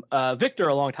 Victor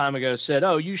a long time ago said,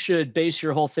 oh, you should base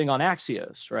your whole thing on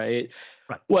Axios, right?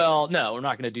 Well, no, we're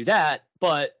not going to do that.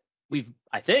 But we've,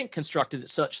 I think, constructed it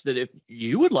such that if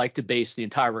you would like to base the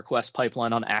entire request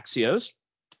pipeline on Axios,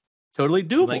 totally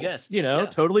doable. I guess, you know,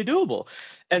 totally doable.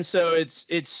 And so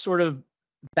it's sort of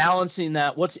balancing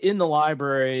that what's in the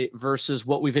library versus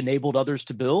what we've enabled others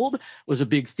to build was a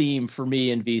big theme for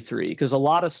me in V3, because a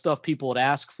lot of stuff people would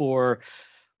ask for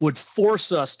would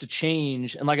force us to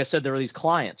change. And like I said, there are these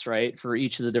clients, right, for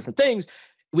each of the different things.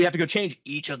 We have to go change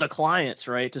each of the clients,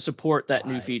 right, to support that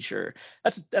new feature.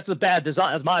 That's a bad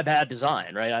design. That's my bad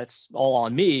design, right? It's all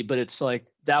on me, but it's like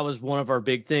that was one of our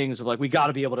big things of like, we got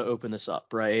to be able to open this up,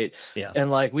 right? Yeah.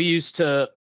 And like we used to,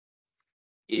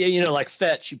 you know, like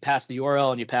fetch, you pass the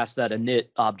URL and you pass that init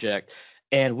object.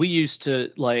 And we used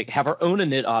to like have our own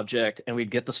init object and we'd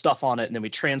get the stuff on it and then we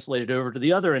translate it over to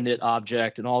the other init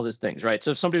object and all these things, right?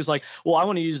 So if somebody was like, well, I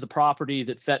want to use the property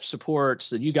that fetch supports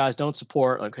that you guys don't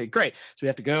support, okay, great. So we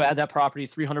have to go add that property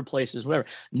 300 places, whatever.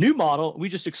 New model, we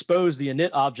just expose the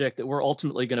init object that we're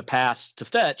ultimately going to pass to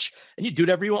fetch and you do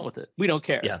whatever you want with it. We don't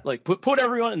care. Yeah. Like put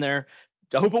everyone in there.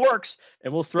 I hope it works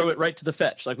and we'll throw it right to the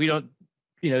fetch. Like we don't,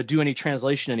 you know, do any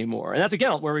translation anymore. And that's,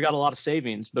 again, where we got a lot of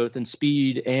savings, both in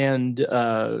speed and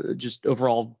just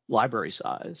overall library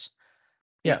size.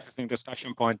 Yeah. Interesting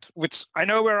discussion point, which I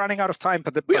know we're running out of time,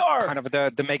 but kind of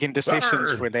the making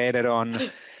decisions related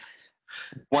on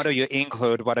what do you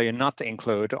include, what do you not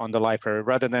include on the library,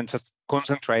 rather than just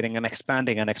concentrating and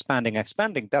expanding and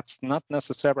expanding. That's not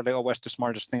necessarily always the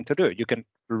smartest thing to do. You can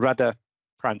rather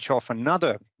branch off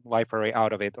another library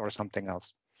out of it or something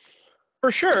else.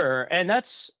 For sure. And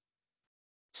that's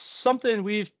something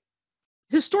we've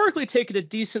historically taken a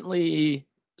decently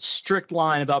strict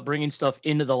line about bringing stuff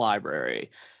into the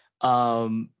library,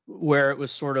 where it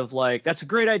was sort of like, that's a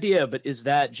great idea, but is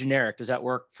that generic? Does that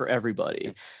work for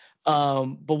everybody?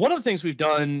 But one of the things we've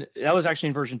done, that was actually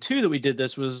in version 2 that we did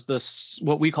this, was this,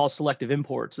 what we call selective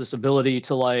imports, this ability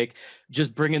to like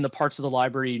just bring in the parts of the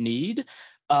library you need.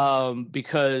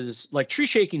 Because like tree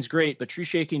shaking is great, but tree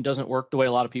shaking doesn't work the way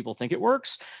a lot of people think it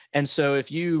works. And so if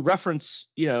you reference,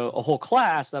 you know, a whole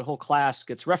class, that whole class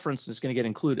gets referenced and it's going to get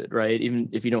included, right? Even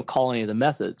if you don't call any of the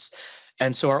methods.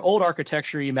 And so our old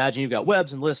architecture, you imagine you've got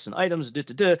webs and lists and items,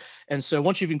 and so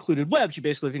once you've included webs, you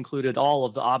basically have included all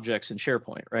of the objects in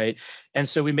SharePoint, right? And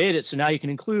so we made it so now you can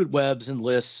include webs and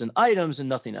lists and items and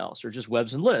nothing else, or just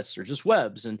webs and lists, or just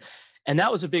webs. And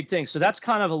that was a big thing. So that's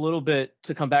kind of a little bit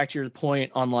to come back to your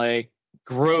point on like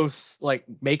growth, like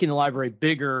making the library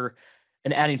bigger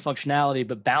and adding functionality,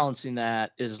 but balancing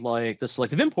that is like the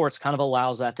selective imports kind of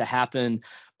allows that to happen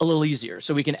a little easier.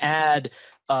 So we can add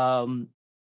a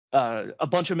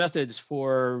bunch of methods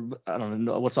for, I don't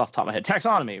know what's off the top of my head,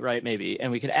 taxonomy, right? Maybe.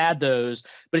 And we can add those,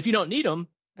 but if you don't need them,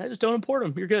 just don't import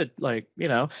them. You're good. Like, you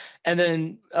know, and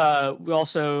then we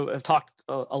also have talked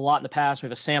a lot in the past. We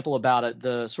have a sample about it,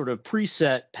 the sort of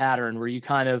preset pattern where you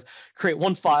kind of create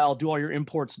one file, do all your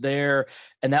imports there.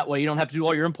 And that way you don't have to do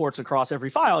all your imports across every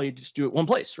file. You just do it one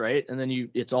place, right? And then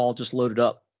it's all just loaded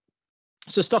up.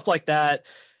 So stuff like that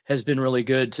has been really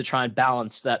good to try and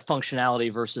balance that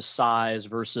functionality versus size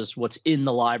versus what's in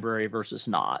the library versus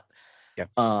not. Yeah.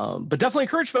 But definitely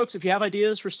encourage folks, if you have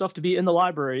ideas for stuff to be in the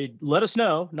library, let us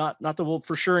know. Not that we'll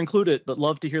for sure include it, but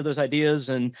love to hear those ideas.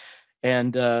 And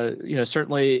you know,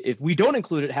 certainly if we don't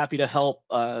include it, happy to help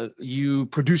you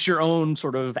produce your own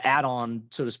sort of add-on,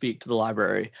 so to speak, to the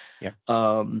library. Yeah.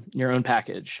 Your own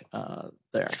package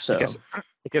there. So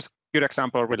I guess good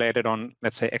example related on,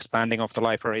 let's say, expanding of the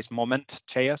library's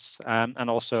Moment.js, and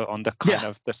also on the kind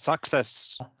of the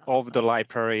success of the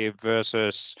library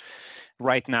versus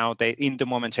right now, they in the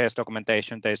moment.js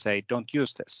documentation, they say, don't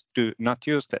use this. Do not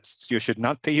use this. You should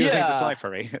not be using this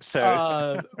library.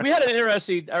 So we had an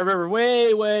interesting, I remember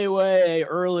way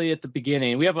early at the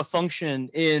beginning, we have a function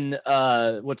in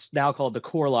what's now called the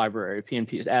core library,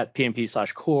 PnP at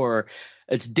PnP/core.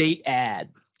 It's date add.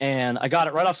 And I got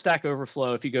it right off Stack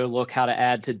Overflow. If you go look how to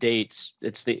add to dates,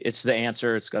 it's the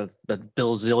answer. It's got the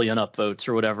bilzillion upvotes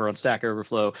or whatever on Stack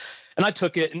Overflow. And I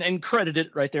took it and credited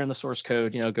it right there in the source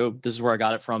code. This is where I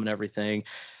got it from and everything.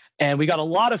 And we got a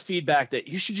lot of feedback that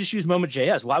you should just use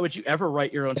moment.js. Why would you ever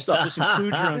write your own stuff? Just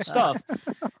include your own stuff.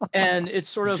 And it's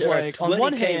sort of like, on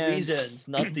one hand, reasons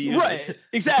not to use right, it.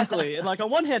 exactly. And like on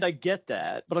one hand, I get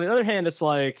that, but on the other hand, it's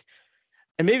like,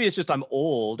 and maybe it's just I'm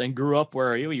old and grew up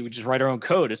where you would just write our own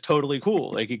code. It's totally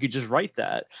cool. Like you could just write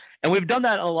that. And we've done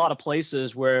that in a lot of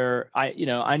places where I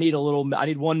need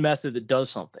one method that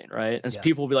does something, right? And so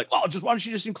people will be like, "Oh, why don't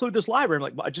you just include this library?" I'm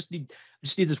like, well, I just need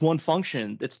this one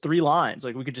function that's 3 lines.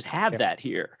 Like we could just have that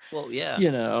here. Well, yeah.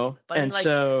 But and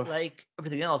like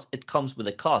everything else, it comes with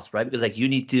a cost, right? Because like you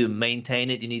need to maintain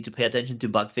it, you need to pay attention to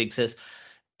bug fixes,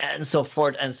 and so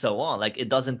forth and so on. Like it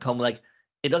doesn't come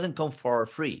for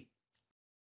free.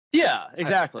 Yeah,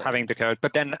 exactly. Having the code,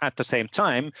 but then at the same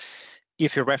time,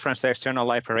 if you reference the external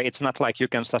library, it's not like you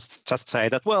can just say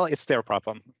that, well, it's their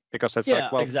problem, because it's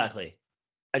like, well, exactly.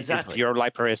 If your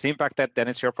library is impacted, then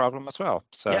it's your problem as well.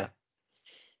 So. Yeah.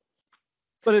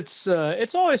 But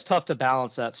it's always tough to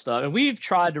balance that stuff, and we've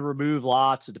tried to remove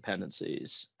lots of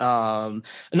dependencies.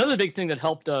 Another big thing that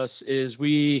helped us is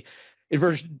in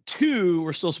version 2,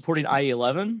 we're still supporting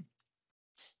IE11.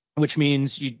 Which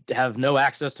means you have no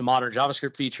access to modern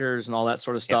JavaScript features and all that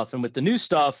sort of stuff. Yep. And with the new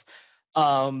stuff,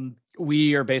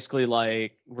 we are basically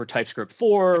like, we're TypeScript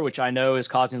 4, which I know is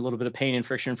causing a little bit of pain and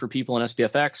friction for people in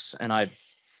SPFX. And I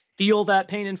feel that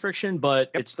pain and friction, but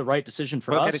it's the right decision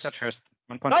for us.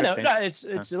 I know,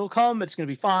 it'll come. It's going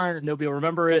to be fine. Nobody will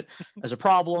remember it as a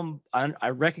problem. I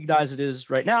recognize it is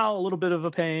right now a little bit of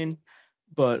a pain,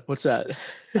 but what's that?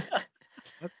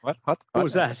 What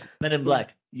was that? Men in Black.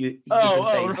 Right. Yeah.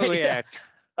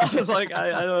 I was like,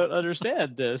 I don't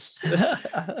understand this.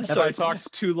 So I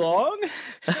talked too long.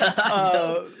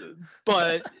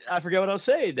 But I forget what I was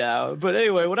saying now. But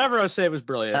anyway, whatever I was saying was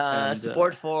brilliant.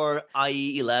 Support for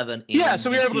IE11. Yeah,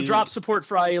 so we were able to drop support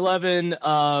for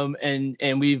IE11,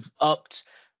 and we've upped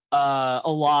a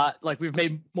lot. Like we've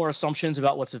made more assumptions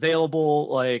about what's available.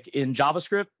 Like in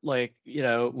JavaScript, like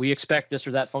we expect this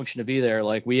or that function to be there.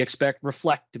 Like we expect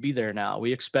reflect to be there now.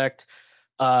 We expect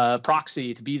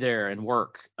proxy to be there and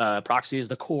work. Proxy is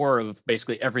the core of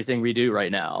basically everything we do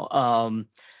right now.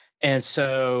 And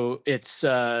so it's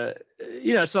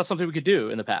it's not something we could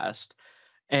do in the past.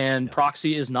 And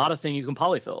proxy is not a thing you can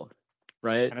polyfill,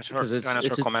 right? And it's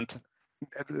a comment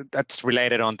that's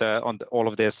related on all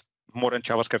of this modern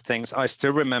JavaScript things. I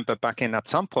still remember back in at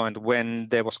some point when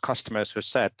there was customers who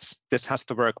said this has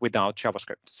to work without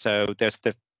JavaScript. So there's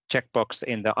the checkbox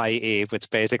in the IE which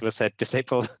basically said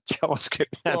disable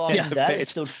JavaScript. Well, that is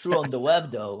still true on the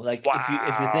web though. Like if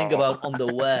you think about on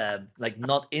the web, like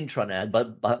not intranet,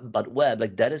 but web,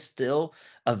 like that is still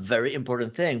a very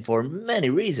important thing for many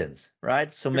reasons,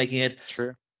 right? So making it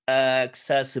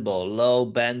accessible,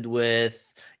 low bandwidth,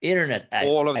 internet access.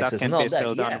 All of that can be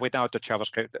still done without the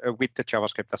JavaScript, with the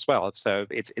JavaScript as well. So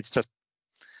it's just,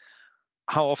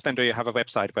 how often do you have a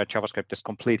website where JavaScript is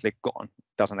completely gone,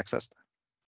 doesn't exist?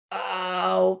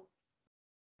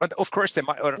 But of course they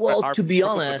might. To be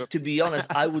honest,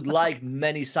 I would like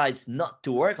many sites not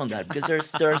to work on that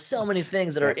because there are so many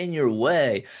things that are in your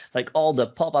way, like all the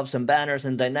pop-ups and banners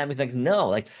and dynamic things. No,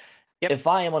 like if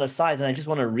I am on a site and I just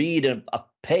want to read a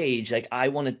page, like I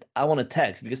want a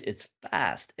text because it's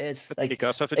fast. It's like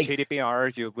because of the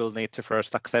GDPR, you will need to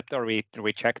first accept or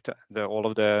reject all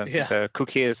of the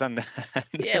cookies and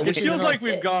it feels like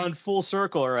we've gone full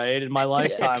circle, right? In my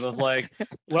lifetime of like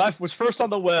when I was first on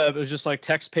the web, it was just like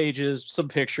text pages, some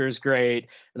pictures, great,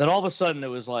 and then all of a sudden it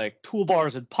was like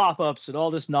toolbars and pop-ups and all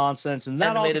this nonsense, and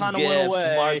that all kind of went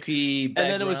away. Marquee, and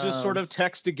then it was just sort of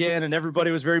text again, and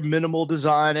everybody was very minimal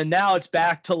design, and now it's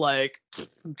back to like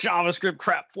JavaScript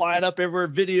crap flying up everywhere,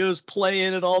 videos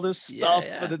playing and all this stuff,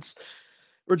 and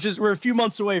we're a few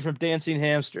months away from dancing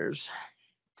hamsters.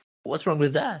 What's wrong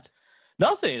with that?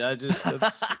 Nothing.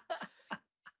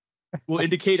 Will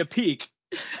indicate a peak.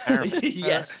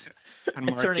 Yes, and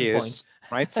marquees,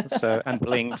 right? So and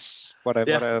blinks. What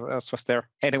else was there?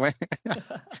 Anyway.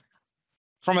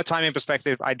 From a timing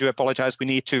perspective, I do apologize. We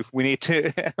need to. Well,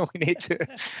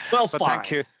 so fine.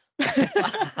 Thank you.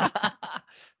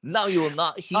 Now you will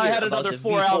not hear I had about another the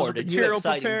 4 V4, hours of the new material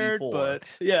exciting prepared, V4.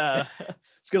 but yeah,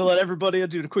 it's gonna let everybody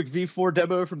do a quick V4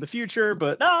 demo from the future.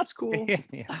 But no, it's cool.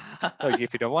 Oh,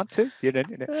 if you don't want to, you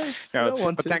don't. If you No, don't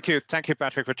want but to. thank you,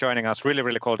 Patrick, for joining us.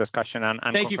 Really cool discussion, and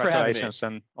Thank you for having me.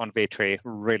 congratulations on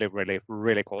V3.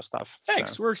 Really cool stuff.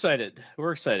 Thanks. So. We're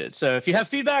excited. So if you have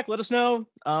feedback, let us know.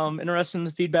 Interested in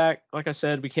the feedback. Like I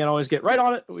said, we can't always get right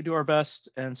on it, but we do our best.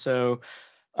 And so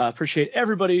appreciate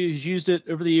everybody who's used it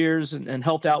over the years and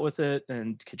helped out with it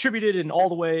and contributed in all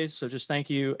the ways. So just thank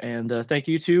you. And thank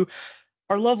you to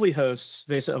our lovely hosts,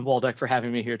 Vesa and Waldek, for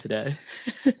having me here today.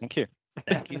 Thank you.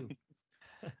 Thank you.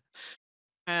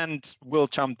 And we'll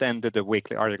jump then to the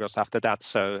weekly articles after that.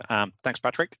 So thanks,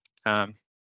 Patrick.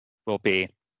 We'll be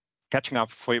catching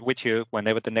up with you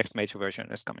whenever the next major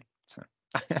version is coming. So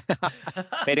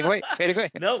fading away.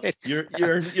 No,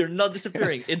 you're not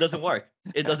disappearing. It doesn't work.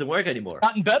 It doesn't work anymore.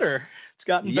 Gotten better. It's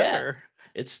gotten better.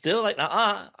 It's still like,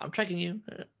 I'm tracking you.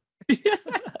 Yeah.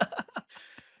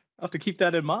 I'll have to keep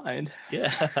that in mind.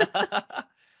 Yeah.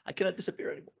 I cannot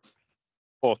disappear anymore.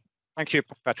 Cool. Thank you,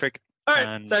 Patrick. All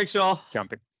right. Thanks, y'all.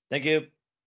 Jumping. Thank you.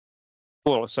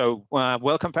 Cool. So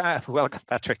welcome, Patrick,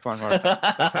 one more.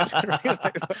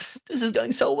 This is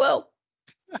going so well.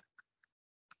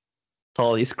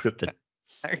 Totally scripted.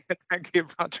 Thank you,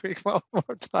 Patrick, one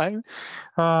more time.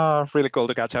 Really cool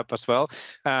to catch up as well.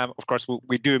 Of course,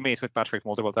 we do meet with Patrick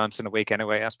multiple times in a week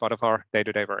anyway as part of our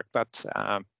day-to-day work, but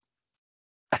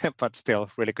still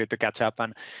really good to catch up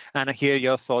and hear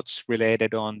your thoughts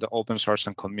related on the open source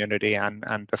and community and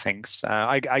the things.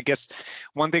 I guess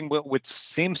one thing which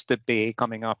seems to be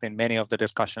coming up in many of the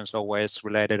discussions always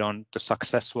related on the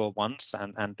successful ones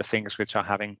and the things which are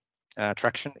having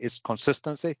traction is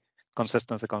consistency, so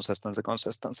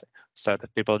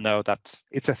that people know that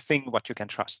it's a thing what you can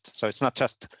trust. So it's not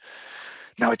just,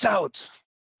 now it's out,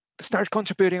 start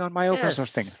contributing on my open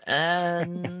source thing.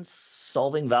 And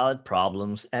solving valid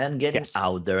problems and getting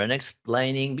out there and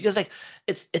explaining, because like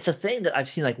it's a thing that I've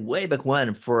seen like way back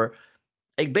when, for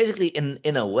like basically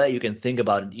in a way you can think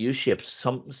about it, you ship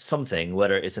something,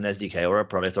 whether it's an SDK or a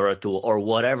product or a tool or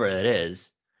whatever it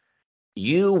is,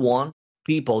 you want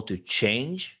people to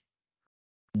change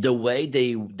the way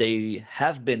they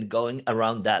have been going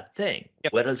around that thing.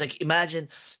 Whether it's like, imagine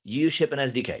you ship an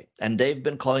SDK and they've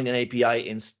been calling an API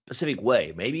in specific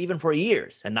way, maybe even for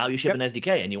years, and now you ship an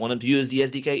SDK and you want them to use the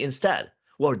SDK instead.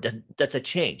 Well, that's a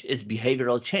change. It's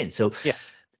behavioral change. So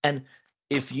and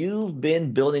if you've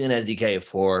been building an SDK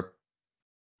for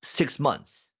 6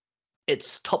 months,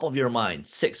 it's top of your mind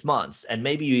 6 months, and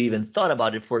maybe you even thought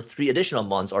about it for 3 additional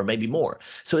months or maybe more.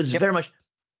 So it's very much,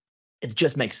 it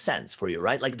just makes sense for you,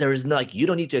 right? Like there is no, like, you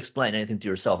don't need to explain anything to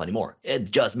yourself anymore.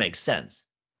 It just makes sense.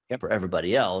 For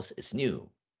everybody else, it's new.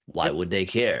 Why would they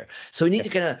care? So you need to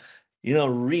kind of,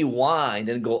 rewind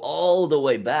and go all the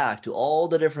way back to all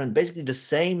the different, basically the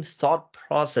same thought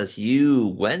process you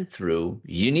went through.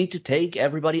 You need to take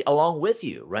everybody along with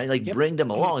you, right? Like bring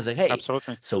them along. It's like, hey,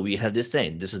 absolutely. So we have this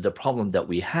thing. This is the problem that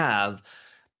we have.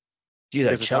 These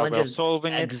are challenges.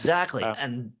 Solving it. Exactly.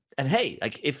 And hey,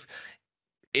 like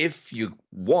if you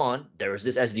want, there is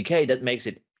this SDK that makes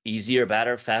it easier,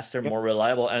 better, faster, more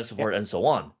reliable, and so forth and so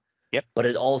on. But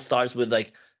it all starts with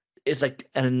like, it's like,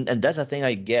 and that's a thing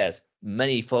I guess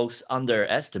many folks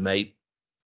underestimate,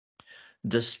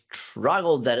 the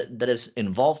struggle that is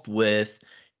involved with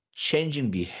changing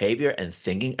behavior and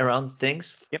thinking around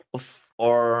things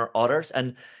or others,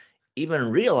 and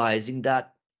even realizing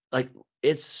that like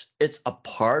it's a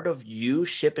part of you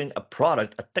shipping a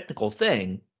product, a technical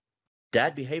thing.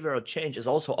 That behavioral change is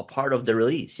also a part of the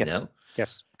release, you know?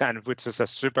 Yes, and which is a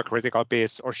super critical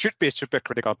piece, or should be a super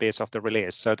critical piece of the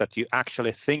release, so that you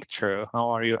actually think through how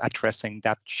are you addressing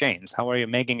that change? How are you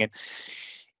making it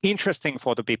interesting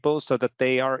for the people so that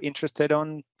they are interested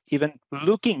on even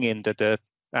looking into the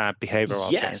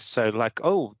behavioral change? So like,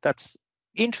 oh, that's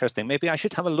interesting. Maybe I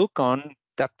should have a look on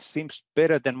that. Seems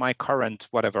better than my current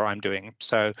whatever I'm doing.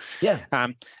 So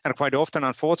and quite often,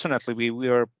 unfortunately, we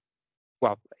are.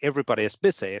 Well, everybody is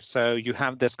busy, so you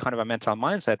have this kind of a mental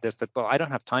mindset that, well, I don't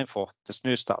have time for this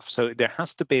new stuff. So there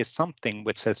has to be something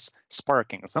which is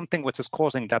sparking, something which is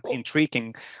causing that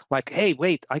intriguing, like, hey,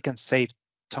 wait, I can save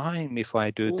time if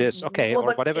I do this, or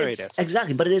whatever it is.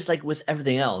 Exactly, but it is like with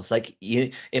everything else. Like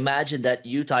you imagine that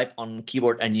you type on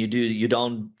keyboard and you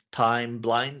don't time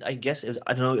blind, I guess.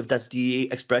 I don't know if that's the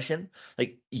expression.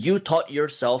 Like you taught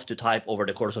yourself to type over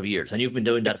the course of years, and you've been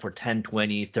doing that for 10,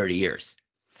 20, 30 years.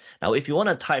 Now, if you want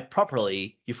to type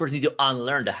properly, you first need to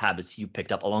unlearn the habits you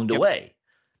picked up along the way.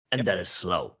 And that is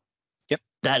slow.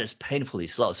 That is painfully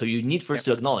slow. So you need first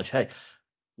to acknowledge, hey,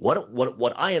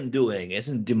 what I am doing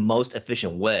isn't the most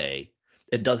efficient way.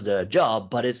 it does the job,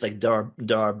 but it's like there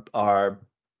are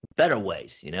better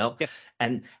ways, you know. Yeah.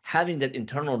 And having that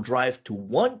internal drive to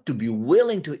want to be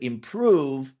willing to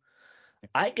improve,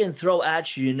 I can throw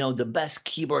at you, you know, the best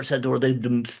keyboard set or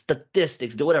the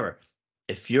statistics, the whatever.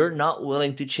 If you're not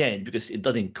willing to change because it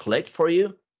doesn't click for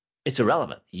you, it's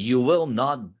irrelevant. You will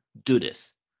not do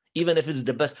this, even if it's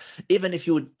the best. Even if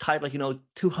you would type like, you know,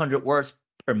 200 words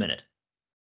per minute,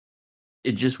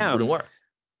 it just wouldn't work.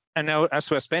 And now, as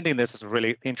we're spending this, is a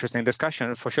really interesting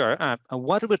discussion for sure.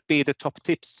 What would be the top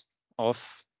tips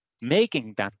of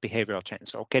making that behavioral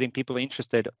change or getting people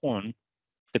interested on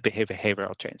the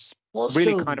behavioral change? Also,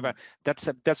 really kind of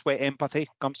that's where empathy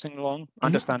comes in along,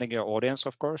 understanding your audience,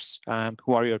 of course.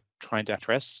 Who are you trying to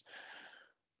address?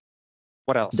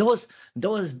 What else? There was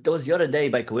the other day,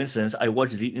 by coincidence, I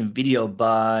watched a video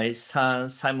by Simon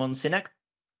Sinek.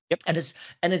 Yep.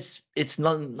 And it's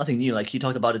nothing new. Like he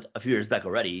talked about it a few years back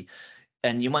already,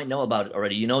 and you might know about it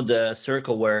already. You know the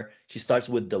circle where he starts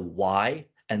with the why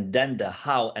and then the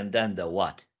how and then the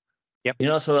what. Yep. You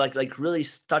know, so like really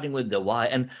starting with the why,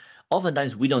 and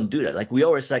oftentimes we don't do that. Like we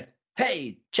always like,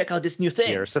 hey, check out this new thing.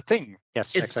 Here's the thing.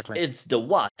 Yes, exactly. It's the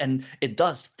what, and it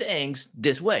does things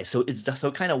this way. So so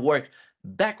kind of work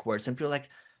backwards, and people are like,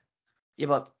 yeah,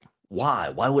 but why?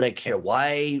 Why would I care?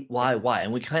 Why?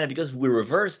 And we kind of, because we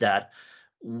reverse that,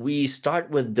 we start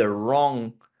with the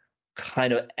wrong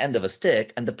kind of end of a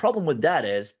stick. And the problem with that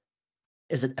is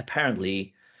that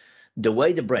apparently the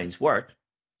way the brains work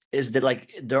is that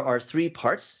like there are three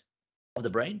parts of the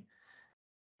brain,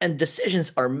 and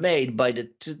decisions are made by the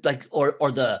two, like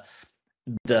or the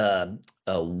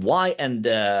why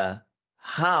and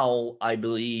how, I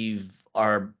believe,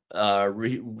 are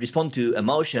respond to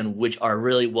emotion, which are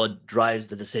really what drives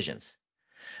the decisions.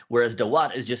 Whereas the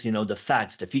what is just, you know, the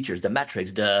facts, the features, the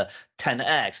metrics, the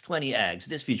 10x, 20x,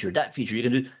 this feature, that feature. You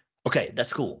can do, okay,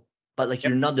 that's cool. But like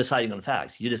you're not deciding on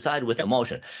facts. You decide with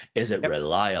emotion. Is it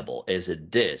reliable? Is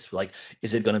it this? Like,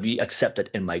 is it going to be accepted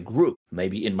in my group?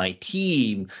 Maybe in my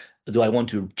team? Do I want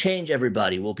to change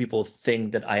everybody? Will people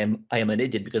think that I am an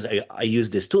idiot because I use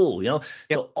this tool? You know,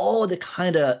 so all the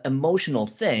kind of emotional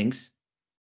things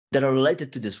that are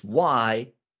related to this why,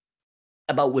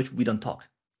 about which we don't talk.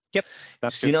 Yep,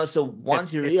 that's you know. So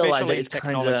once you realize that it's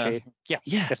technology, kind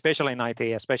of, especially in IT,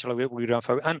 especially we don't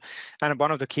focus. And one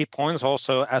of the key points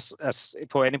also, as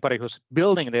for anybody who's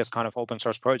building this kind of open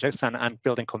source projects and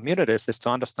building communities, is to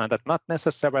understand that not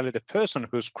necessarily the person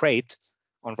who's great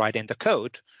on writing the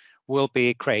code will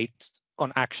be great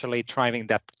on actually driving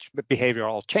that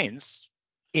behavioral change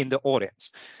in the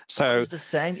audience. So it's the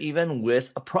same even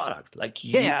with a product. Like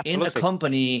you, in a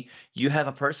company, you have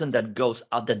a person that goes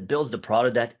out, that builds the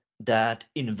product, that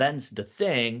invents the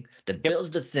thing, that builds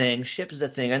the thing, ships the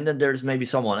thing, and then there's maybe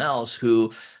someone else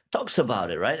who talks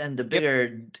about it, right? And the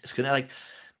bigger it's gonna, like,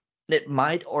 it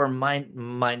might or might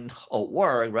not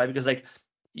work, right? Because like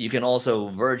you can also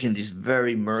verge in these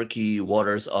very murky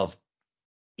waters of,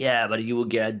 yeah, but you will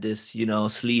get this, you know,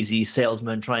 sleazy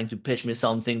salesman trying to pitch me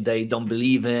something they don't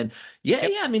believe in. Yeah,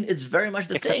 I mean, it's very much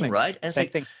the thing, right? And same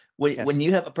it's like thing. When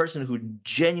you have a person who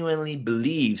genuinely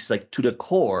believes, like to the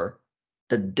core,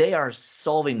 that they are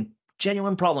solving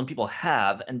genuine problem people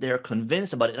have, and they're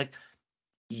convinced about it, like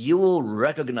you will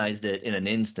recognize that in an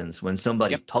instance when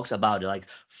somebody talks about it, like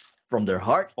from their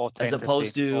heart, as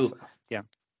opposed to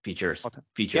features,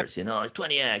 you know, like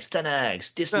 20x,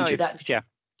 10x, this feature, that feature.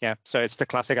 Yeah, so it's the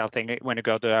classical thing when you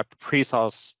go to a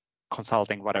pre-sales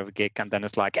consulting, whatever gig, and then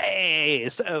it's like, hey,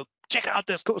 so check out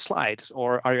this cool slide.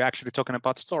 Or are you actually talking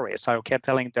about stories? Are you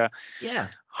telling the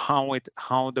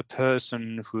how the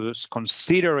person who's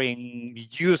considering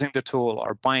using the tool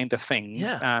or buying the thing,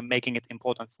 making it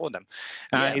important for them?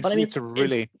 It's a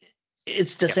really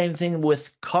it's the same thing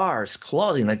with cars,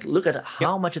 clothing. Like look at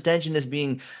how much attention is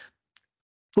being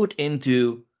put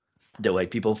into the way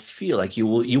people feel. Like you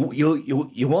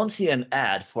won't see an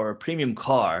ad for a premium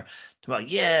car about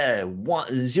 0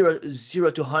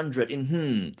 to 100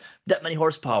 in that many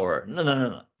horsepower.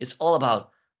 No. It's all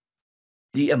about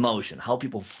the emotion, how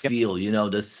people feel. You know,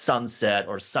 the sunset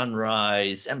or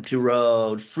sunrise, empty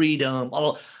road, freedom,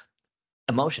 all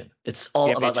emotion. It's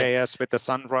all about PnPjs with the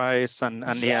sunrise and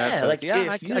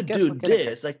if you do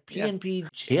this, like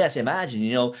PnPjs, imagine,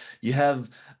 you know, you have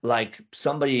like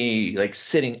somebody like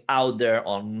sitting out there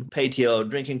on patio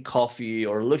drinking coffee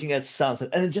or looking at sunset,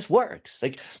 and it just works.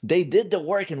 Like they did the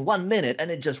work in 1 minute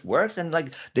and it just works, and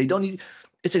like they don't need,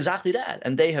 it's exactly that,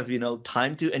 and they have, you know,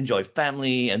 time to enjoy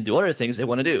family and do other things they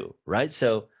want to do, right?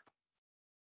 So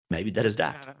maybe that is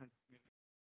that.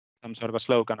 Some sort of a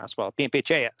slogan as well,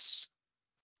 PnPjs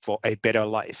for a better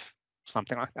life,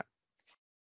 something like that.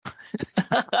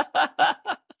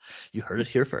 You heard it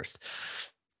here first.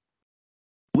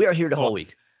 We are here the whole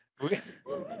week.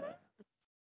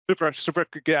 Super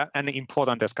and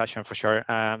important discussion for sure.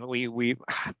 We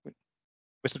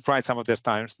should write some of this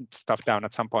stuff down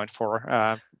at some point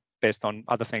for based on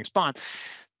other things. But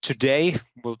today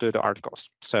we'll do the articles,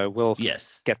 so we'll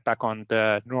get back on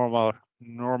the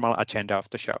normal agenda of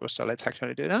the show. So let's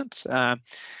actually do that.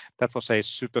 That was a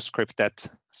super scripted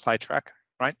sidetrack,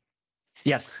 right?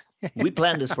 Yes. We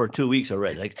planned this for 2 weeks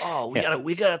already. Like,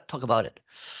 we gotta talk about it.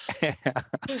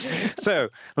 So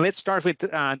let's start with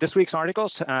this week's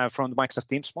articles from the Microsoft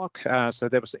Teams blog. So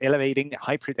there was elevating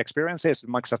hybrid experiences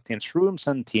with Microsoft Teams rooms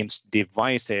and Teams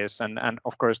devices, and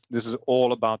of course this is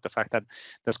all about the fact that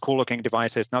there's cool-looking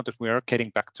devices now that we are getting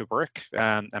back to work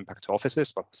and back to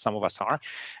offices. Well, some of us are,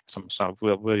 some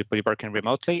will be working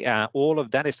remotely. All of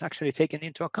that is actually taken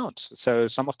into account. So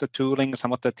some of the tooling,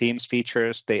 some of the Teams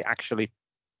features, they actually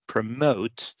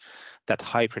promote that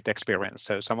hybrid experience.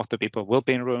 So some of the people will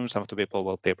be in rooms, some of the people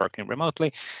will be working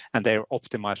remotely, and they're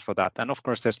optimized for that. And of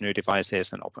course, there's new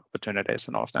devices and opportunities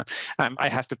and all of that. I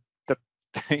have to.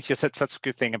 You said such a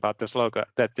good thing about this logo,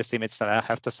 that this image, that I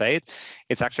have to say it.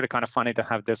 It's actually kind of funny to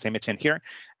have this image in here,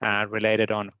 related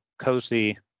on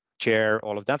cozy chair,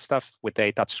 all of that stuff with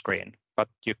a touch screen, but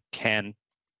you can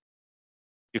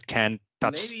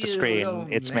touch the screen.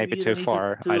 It's maybe too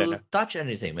far. I don't know. Touch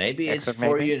anything. Maybe it's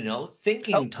for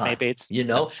thinking time. Maybe it's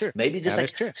maybe just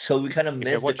like so we kind of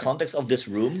miss the context of this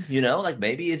room. Like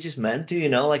maybe it's just meant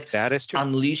to that is true.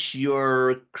 Unleash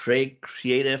your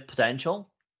creative potential.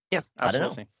 Yeah,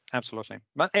 absolutely. Absolutely.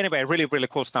 But anyway, really, really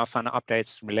cool stuff and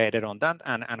updates related on that,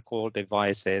 and cool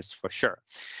devices for sure.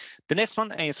 The next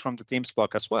one is from the Teams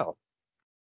blog as well.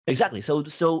 Exactly.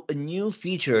 So a new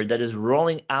feature that is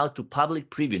rolling out to public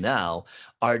preview now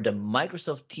are the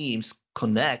Microsoft Teams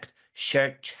Connect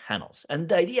shared channels. And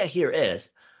the idea here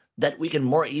is that we can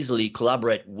more easily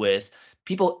collaborate with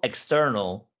people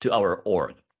external to our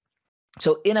org.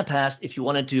 So in the past, if you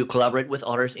wanted to collaborate with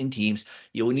others in Teams,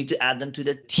 you will need to add them to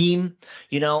the team,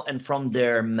 and from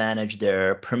there manage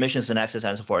their permissions and access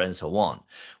and so forth and so on.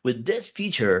 With this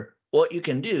feature, what you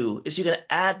can do is you can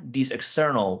add these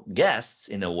external guests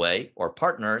in a way, or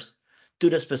partners, to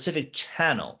the specific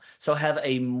channel. So have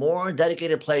a more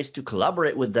dedicated place to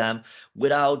collaborate with them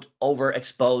without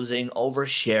overexposing,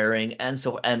 oversharing,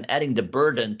 and adding the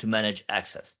burden to manage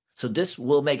access. So this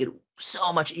will make it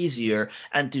so much easier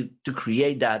and to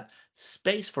create that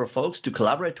space for folks to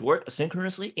collaborate, to work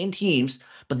asynchronously in Teams,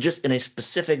 but just in a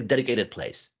specific dedicated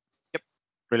place.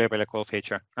 Really, really cool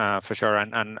feature for sure,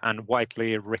 and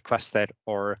widely requested,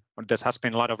 or there has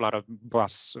been a lot of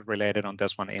buzz related on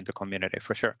this one in the community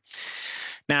for sure.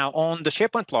 Now, on the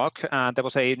SharePoint blog, there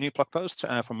was a new blog post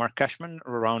from Mark Cashman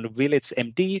around Will its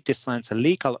MD designs a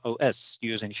legal OS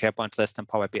using SharePoint less than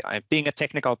Power BI. Being a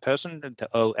technical person, the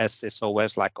OS is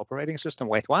always like operating system.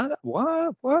 Wait, what?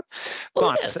 Well,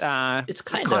 But yes. It's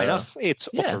kind of it's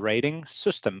operating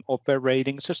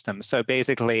system. So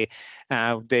basically,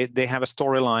 they have a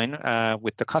storyline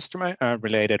with the customer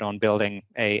related on building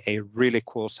a really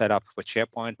cool setup with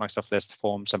SharePoint, Microsoft List,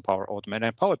 Forms, and Power Automate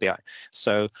and Power BI.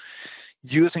 So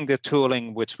using the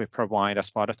tooling which we provide as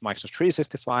part of Microsoft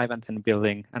 365 and then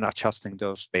building and adjusting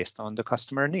those based on the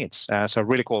customer needs. So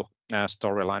really cool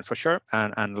storyline for sure,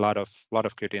 and a lot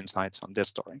of good insights on this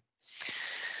story.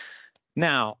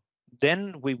 Now,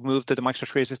 then we move to the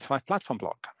Microsoft 365 platform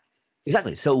blog.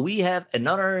 Exactly. So we have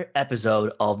another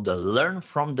episode of the Learn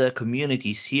from the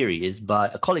Community series by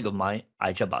a colleague of mine,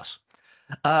 Aisha Bas.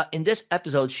 In this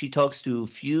episode, she talks to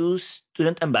few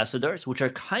student ambassadors, which are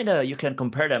kind of, you can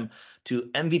compare them to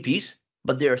MVPs,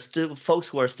 but they are still folks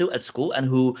who are still at school and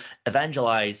who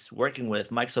evangelize working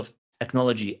with Microsoft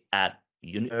technology at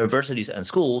universities and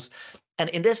schools. And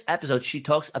in this episode, she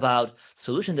talks about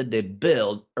solutions that they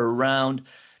build around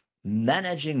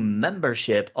managing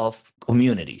membership of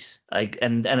communities.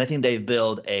 And I think they've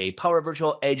built a Power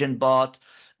Virtual Agent bot.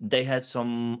 They had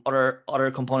some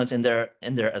other components in there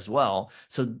as well.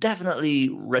 So definitely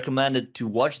recommended to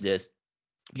watch this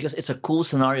because it's a cool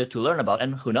scenario to learn about.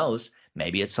 And who knows,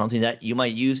 maybe it's something that you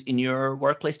might use in your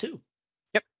workplace too.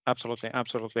 Yep,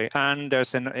 absolutely. And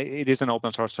it is an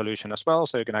open source solution as well,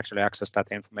 so you can actually access that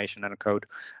information and code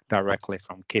directly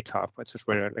from GitHub, which is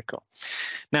really, really cool.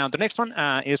 Now, the next one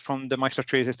is from the Microsoft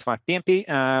 365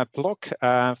 PnP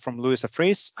blog from Louisa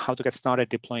Fries, how to get started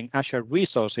deploying Azure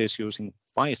resources using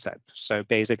Vesa. So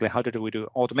basically, how do we do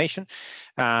automation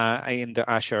in the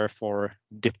Azure for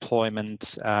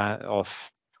deployment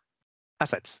of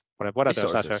assets. What are those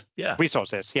Resources. Azure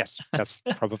resources? Yes, that's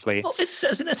probably. Well, it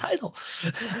says in the title.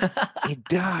 It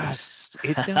does.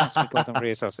 It does. We got them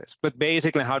resources. But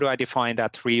basically, how do I define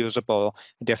that reusable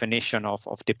definition of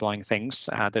deploying things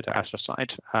to the Azure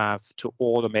side to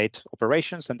automate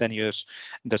operations and then use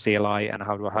the CLI, and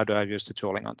how do I use the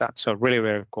tooling on that? So really,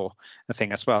 really cool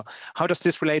thing as well. How does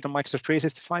this relate to Microsoft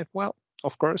 365? Well,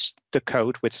 of course, the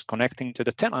code which is connecting to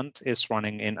the tenant is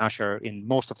running in Azure in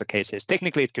most of the cases.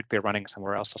 Technically, it could be running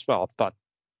somewhere else as well, but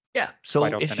yeah. So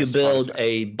if you build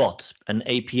a bot, an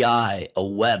API, a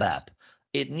web app,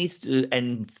 it needs to,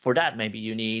 and for that, maybe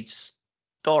you need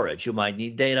storage. You might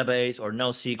need database or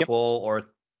NoSQL or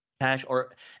cache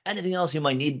or anything else you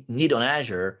might need on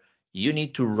Azure. You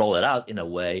need to roll it out in a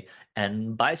way.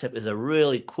 And Bicep is a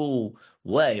really cool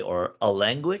way, or a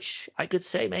language, I could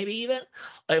say, maybe even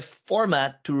a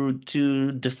format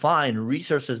to define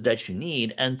resources that you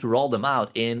need and to roll them out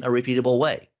in a repeatable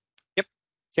way.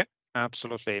 Yep,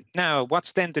 absolutely. Now,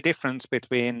 what's then the difference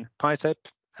between Bicep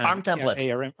and ARM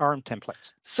templates? ARM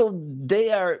templates. So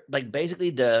they are like, basically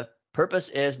the purpose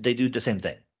is they do the same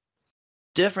thing.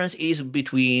 Difference is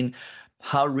between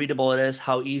how readable it is,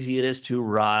 how easy it is to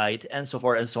write, and so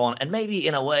forth and so on, and maybe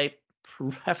in a way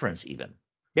preference even.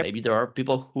 Yep. Maybe there are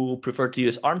people who prefer to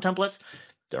use ARM templates.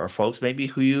 There are folks maybe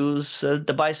who use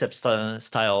the Bicep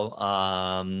style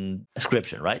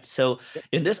description, right? So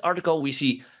in this article, we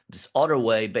see this other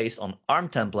way based on ARM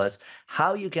templates,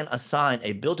 how you can assign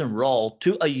a built-in role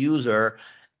to a user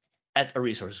at a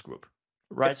resources group,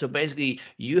 right? So basically,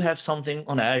 you have something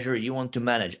on Azure, you want to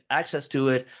manage access to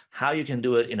it, how you can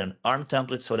do it in an ARM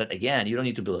template so that, again, you don't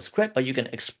need to build a script, but you can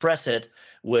express it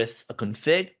with a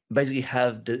config, basically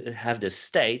have the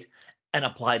state and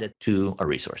apply it to a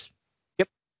resource. Yep,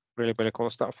 really, really cool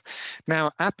stuff.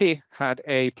 Now, Appy had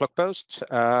a blog post.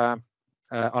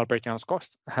 Albert Jan Scott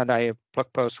had a blog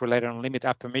post related on limit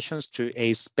app permissions to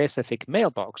a specific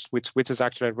mailbox, which is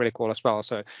actually really cool as well.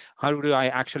 So how do I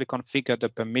actually configure the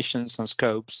permissions and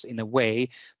scopes in a way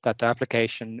that the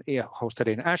application hosted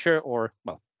in Azure, or,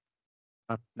 well,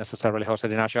 not necessarily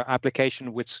hosted in Azure,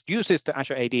 application which uses the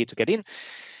Azure AD to get in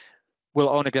will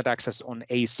only get access on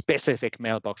a specific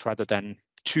mailbox rather than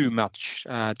too many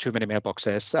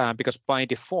mailboxes, because by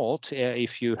default,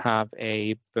 if you have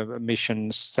a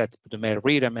permission set to mail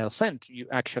read and mail send, you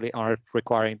actually are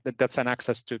requiring that's an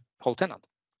access to whole tenant.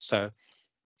 So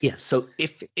yeah, so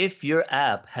if your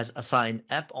app has assigned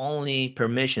app only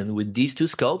permission with these two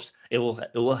scopes, it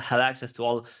will have access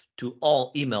to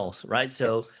all emails, right?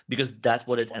 So because that's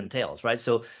what it entails, right?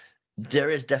 So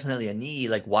there is definitely a need,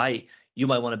 like why you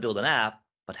might want to build an app,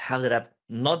 but have that app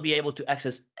not be able to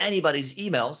access anybody's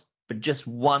emails, but just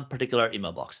one particular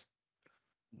email box.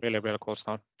 Really, really cool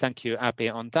stuff. Thank you, Appy,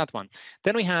 on that one.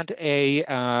 Then we had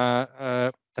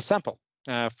a sample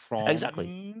from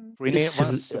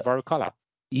Varukala.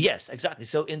 Yes, exactly.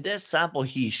 So in this sample,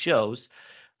 he shows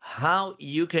how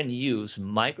you can use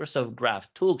Microsoft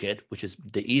Graph Toolkit, which is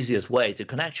the easiest way to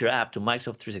connect your app to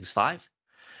Microsoft 365,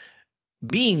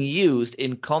 being used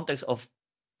in context of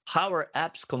Power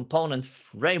Apps component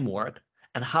framework,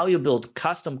 and how you build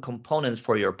custom components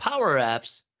for your Power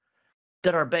Apps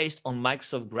that are based on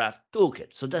Microsoft Graph Toolkit.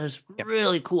 So that is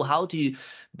really cool, how to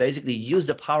basically use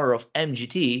the power of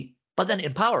MGT, but then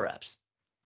in Power Apps.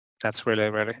 That's really,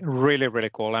 really, really, really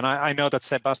cool. And I know that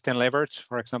Sebastian Levert,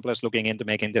 for example, is looking into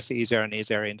making this easier and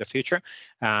easier in the future,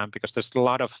 because there's a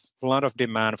lot of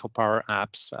demand for Power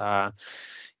Apps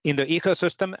in the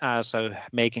ecosystem. So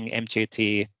making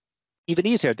MGT even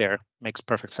easier there makes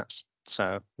perfect sense.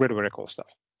 So really, really cool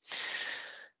stuff.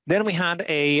 Then we had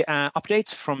a update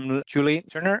from Julie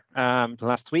Turner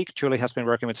last week. Julie has been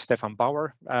working with Stefan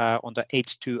Bauer on the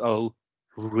H2O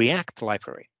React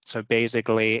library. So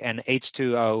basically, an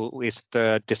H2O is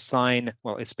the design.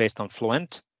 Well, it's based on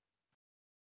Fluent.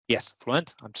 Yes,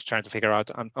 Fluent. I'm just trying to figure out.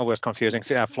 I'm always confusing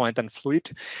Fluent and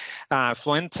Fluid.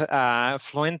 Fluent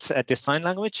design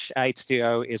language.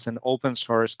 H2O is an open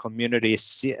source community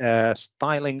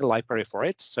styling library for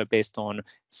it. So based on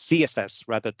CSS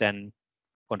rather than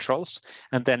controls.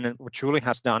 And then what Julie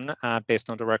has done, based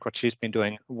on the work what she's been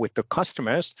doing with the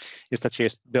customers, is that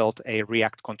she's built a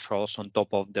React controls on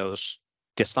top of those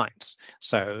designs.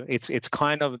 So it's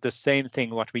kind of the same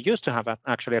thing what we used to have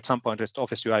actually at some point is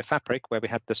Office UI Fabric, where we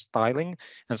had the styling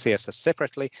and CSS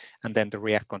separately, and then the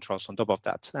React controls on top of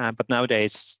that. But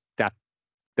nowadays that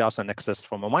doesn't exist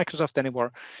from a Microsoft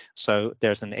anymore. So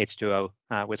there's an H2O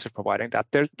which is providing that.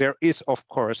 There is of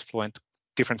course Fluent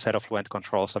different set of Fluent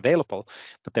controls available,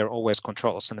 but they're always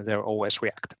controls and they're always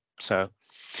React. So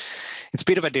it's a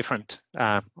bit of a different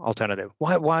alternative.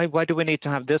 Why do we need to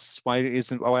have this? Why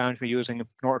aren't we using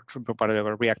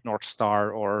React North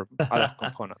Star or other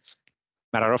components?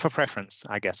 Matter of a preference,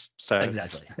 I guess. So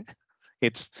exactly.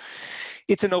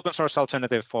 It's an open source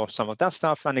alternative for some of that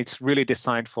stuff, and it's really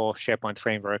designed for SharePoint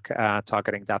framework,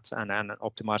 targeting that and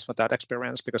optimized for that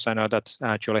experience, because I know that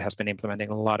Julie has been implementing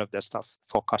a lot of this stuff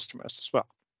for customers as well.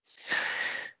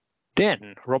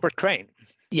 Then Robert Crane.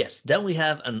 Yes, then we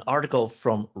have an article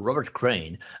from Robert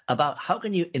Crane about how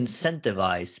can you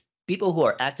incentivize people who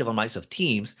are active on Microsoft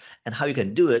Teams and how you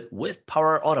can do it with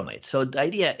Power Automate. So the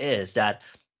idea is that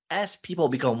as people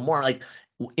become more like,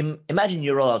 imagine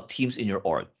you roll out Teams in your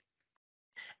org,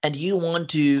 and you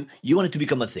want it to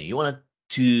become a thing. You want it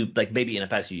to, like, maybe in the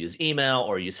past you use email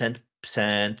or you sent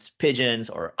pigeons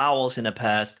or owls in the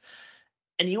past,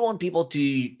 and you want people to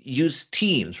use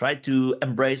Teams, right, to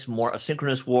embrace more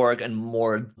asynchronous work and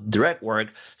more direct work,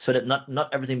 so that not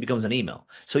everything becomes an email.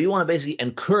 So you want to basically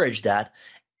encourage that,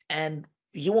 and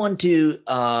you want to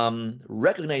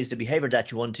recognize the behavior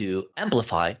that you want to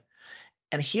amplify.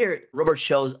 And here, Robert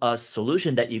shows a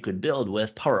solution that you could build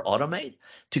with Power Automate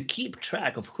to keep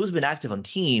track of who's been active on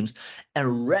Teams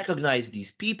and recognize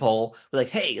these people. Like,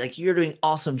 hey, like, you're doing an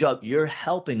awesome job. You're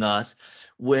helping us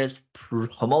with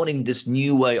promoting this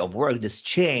new way of work, this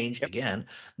change, again,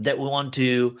 that we want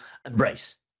to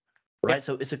embrace, right?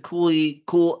 So it's a cool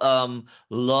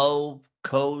low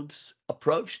codes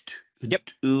approach to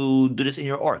do this in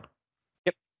your org.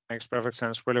 Makes perfect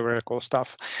sense. Really, really cool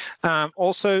stuff.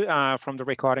 Also, from the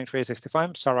Recording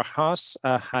 365, Sarah Haas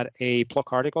had a blog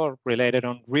article related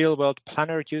on real-world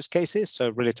planner use cases. So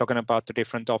really talking about the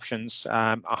different options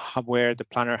where the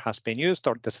planner has been used,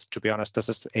 or this is, to be honest, this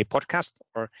is a podcast,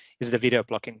 or is it a video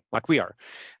blogging like we are,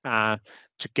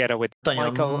 together with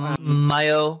Michael.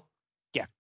 Mayo.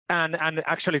 And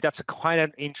actually, that's quite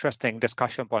an interesting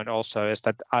discussion point also, is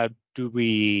that are you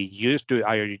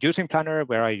using Planner?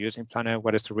 Where are you using Planner?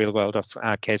 What is the real world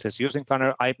of cases using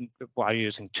Planner? Are you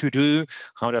using To-Do?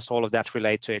 How does all of that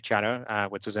relate to each other?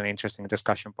 Which is an interesting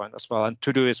discussion point as well. And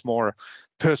To-Do is more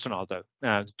personal, though.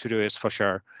 To-Do is for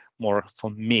sure more for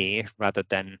me rather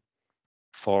than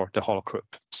for the whole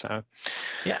group. So,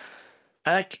 yeah.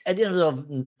 At the end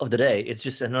of the day, it's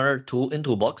just another tool in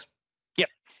toolbox.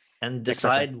 And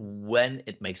decide when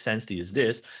it makes sense to use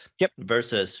this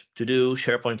versus To-Do,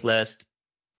 SharePoint list,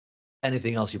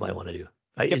 anything else you might want to do.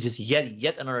 Right? It's just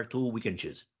yet another tool we can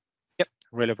choose.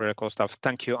 Really, really cool stuff.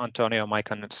 Thank you, Antonio, Mike,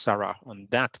 and Sarah on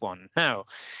that one. Now,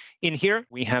 in here,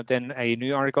 we have then a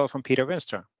new article from Peter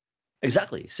Winstra.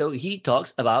 Exactly. So he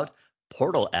talks about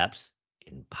portal apps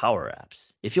in Power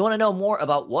Apps. If you want to know more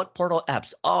about what portal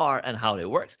apps are and how they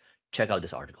work, check out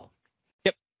this article.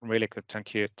 Really good.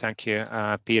 Thank you,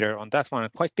 Peter, on that one.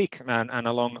 Quite big and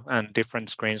long and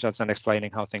different screenshots and explaining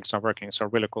how things are working. So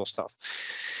really cool stuff.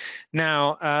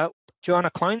 Now, Joanna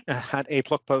Klein had a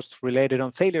blog post related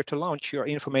on failure to launch your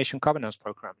information governance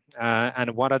program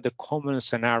and what are the common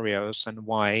scenarios and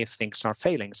why things are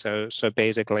failing. So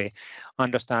basically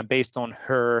understand, based on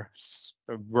her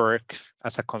work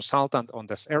as a consultant on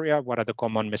this area, what are the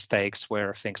common mistakes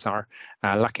where things are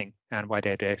lacking and why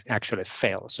they actually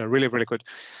fail. So really, really good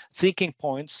thinking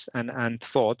points and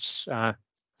thoughts,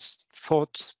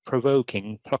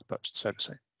 thought-provoking blog posts, so to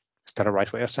say. Is that a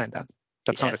right way of saying that?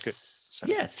 That sounded good. So,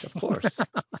 yes, of course.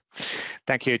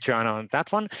 Thank you, Joanna, on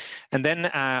that one. And then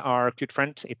our good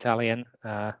friend, Italian.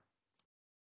 Here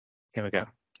we go.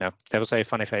 No, there was a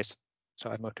funny face, so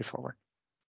I moved it forward.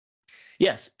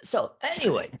 Yes. So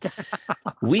anyway,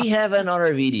 we have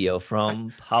another video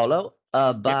from Paolo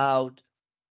about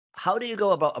how do you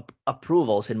go about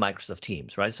approvals in Microsoft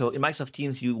Teams, right? So in Microsoft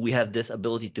Teams, we have this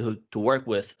ability to work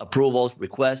with approvals,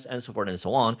 requests, and so forth and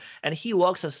so on. And he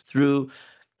walks us through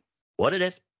what it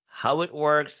is, how it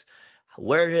works,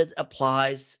 where it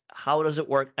applies, how does it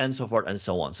work, and so forth and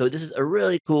so on. So this is a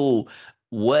really cool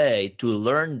way to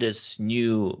learn this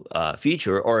new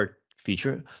feature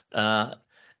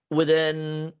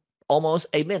within almost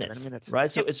 8 minutes, right?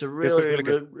 So it's a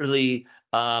really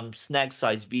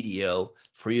snack-sized video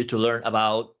for you to learn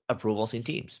about approvals in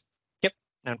Teams. Yep,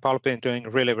 and Paul has been doing a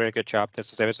really, really good job.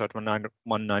 This is episode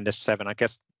 197. I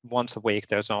guess once a week,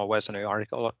 there's always a new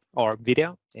article or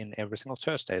video in every single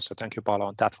Thursday. So thank you, Paolo,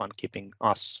 on that one, keeping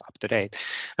us up to date.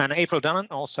 And April Dunnan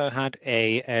also had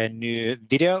a new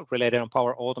video related on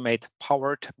Power Automate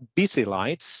powered busy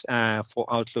lights for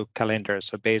Outlook calendar.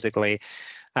 So basically,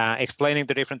 explaining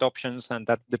the different options and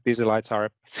that the busy lights are.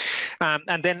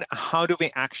 And then how do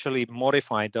we actually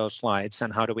modify those lights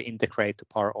and how do we integrate the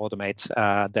Power Automate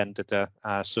then to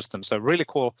the system? So really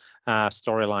cool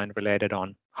storyline related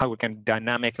on how we can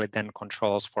dynamically then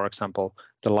controls, for example,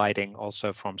 the lighting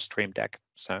also from Stream Deck.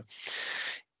 So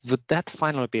would that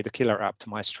finally be the killer app to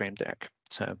my Stream Deck?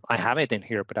 So I have it in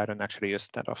here, but I don't actually use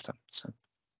it that often. So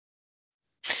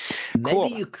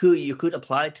maybe cool. you could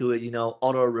apply to it,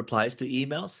 auto replies to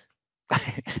emails.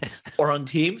 Or on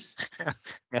Teams.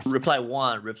 Yes. Reply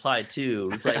 1, reply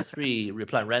 2, reply 3,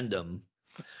 reply random.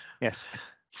 Yes.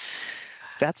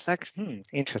 That's actually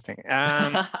interesting.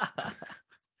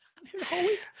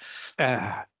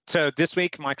 So this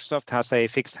week, Microsoft has a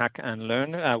Fix, Hack, and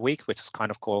Learn week, which is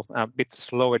kind of cool. A bit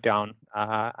slower down,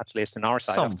 at least in our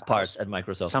side. Some parts at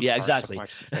Microsoft. Some yeah, parts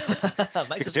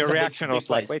exactly. Because your reaction was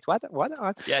like, wait, what?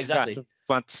 Yeah, exactly.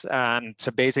 But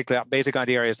so basically, basic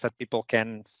idea is that people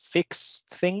can fix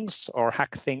things or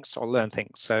hack things or learn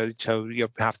things. So you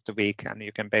have the week and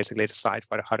you can basically decide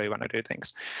how do you want to do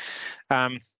things.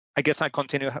 I guess I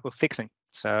continue with fixing.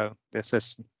 So this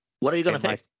is. What are you going to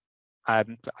fix? I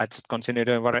just continue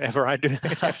doing whatever I do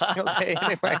every single day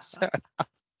anyway. So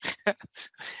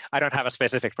I don't have a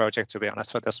specific project, to be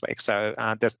honest, for this week. So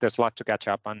there's a lot to catch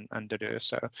up and to do.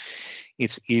 So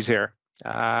it's easier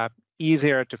to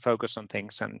focus on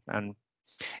things, and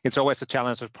it's always a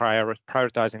challenge of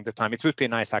prioritizing the time. It would be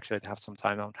nice actually to have some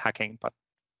time on hacking, but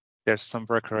there's some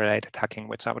work-related hacking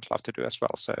which I would love to do as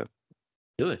well. So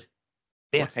do it.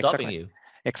 Yeah, what's stopping you?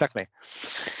 Exactly.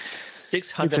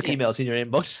 600 emails in your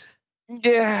inbox.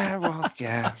 Yeah, well,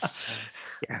 yeah. So,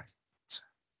 yeah.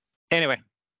 Anyway,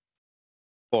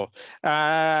 cool.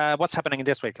 What's happening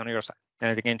this week on your side?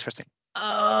 Anything interesting?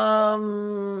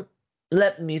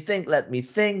 Let me think.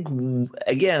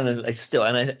 Again, I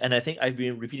think I've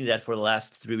been repeating that for the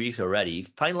last 3 weeks already.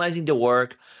 Finalizing the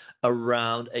work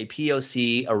around a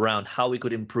POC around how we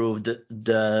could improve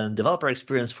the developer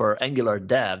experience for Angular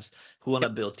devs who want to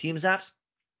build Teams apps.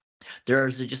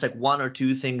 There's just like 1 or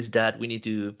 2 things that we need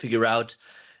to figure out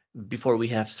before we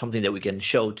have something that we can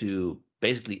show to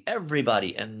basically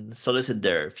everybody and solicit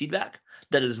their feedback.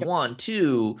 That is 1.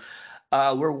 2,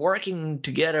 we're working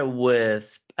together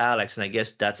with Alex, and I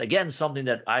guess that's, again, something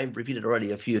that I've repeated already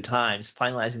a few times,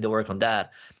 finalizing the work on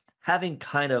that, having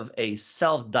kind of a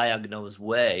self-diagnosed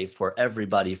way for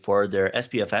everybody for their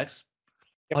SPFX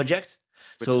projects.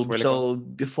 So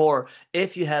before,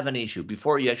 if you have an issue,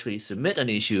 before you actually submit an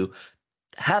issue,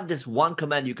 have this one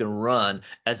command you can run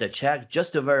as a check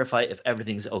just to verify if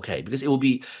everything's okay, because it will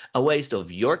be a waste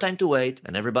of your time to wait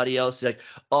and everybody else is like,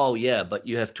 oh yeah, but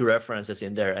you have 2 references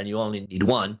in there and you only need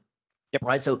 1. Yep.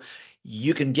 Right. So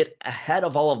you can get ahead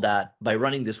of all of that by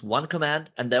running this one command,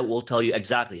 and that will tell you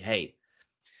exactly, hey,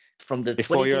 from the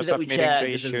 20 things that we checked,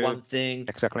 this is one thing.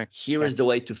 Exactly. Here is the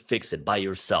way to fix it by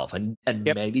yourself. And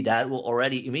maybe that will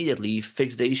already immediately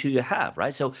fix the issue you have,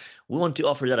 right? So we want to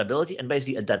offer that ability. And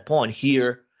basically at that point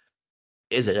here,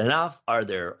 is it enough? Are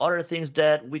there other things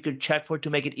that we could check for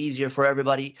to make it easier for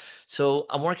everybody? So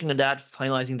I'm working on that,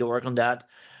 finalizing the work on that.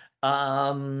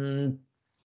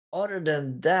 Other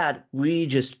than that, we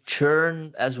just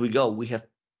churn as we go. We have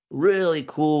really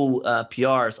cool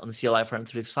PRs on the CLI for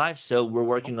M365. So we're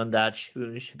working on that,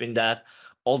 shipping that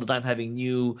all the time, having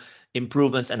new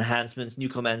improvements, enhancements, new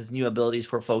commands, new abilities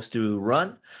for folks to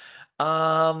run.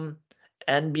 And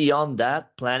beyond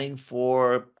that, planning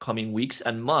for coming weeks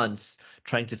and months,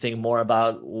 trying to think more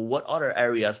about what other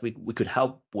areas we could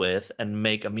help with and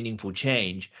make a meaningful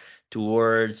change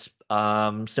towards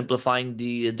simplifying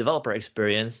the developer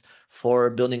experience for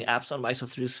building apps on Microsoft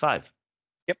 365.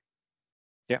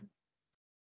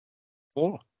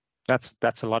 Cool.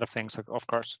 That's a lot of things, of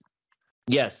course.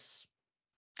 Yes.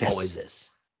 Always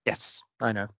is. Yes,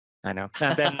 I know. And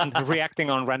then reacting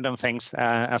on random things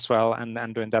as well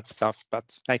and doing that stuff. But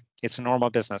hey, it's a normal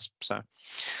business, so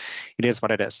it is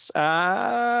what it is. What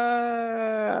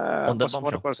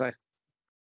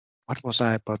was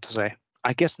I about to say?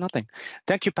 I guess nothing.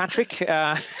 Thank you, Patrick.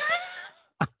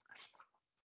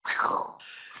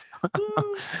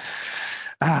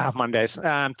 Mondays.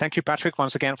 Thank you, Patrick,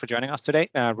 once again for joining us today.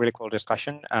 Really cool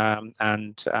discussion.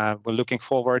 And we're looking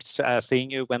forward to seeing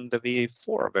you when the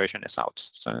V4 version is out.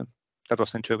 So that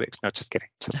was in 2 weeks. No, just kidding.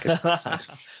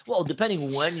 Well,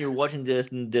 depending when you're watching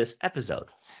this episode.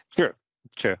 True.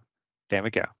 There we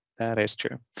go. That is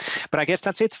true. But I guess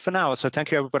that's it for now. So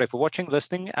thank you, everybody, for watching,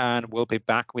 listening, and we'll be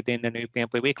back within the new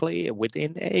PnP Weekly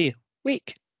within a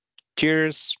week.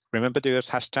 Cheers. Remember to use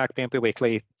 #PnP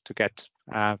Weekly to get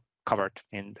covered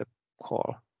in the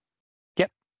call.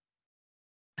 Yep.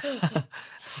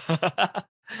 Bye,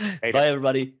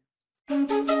 everybody.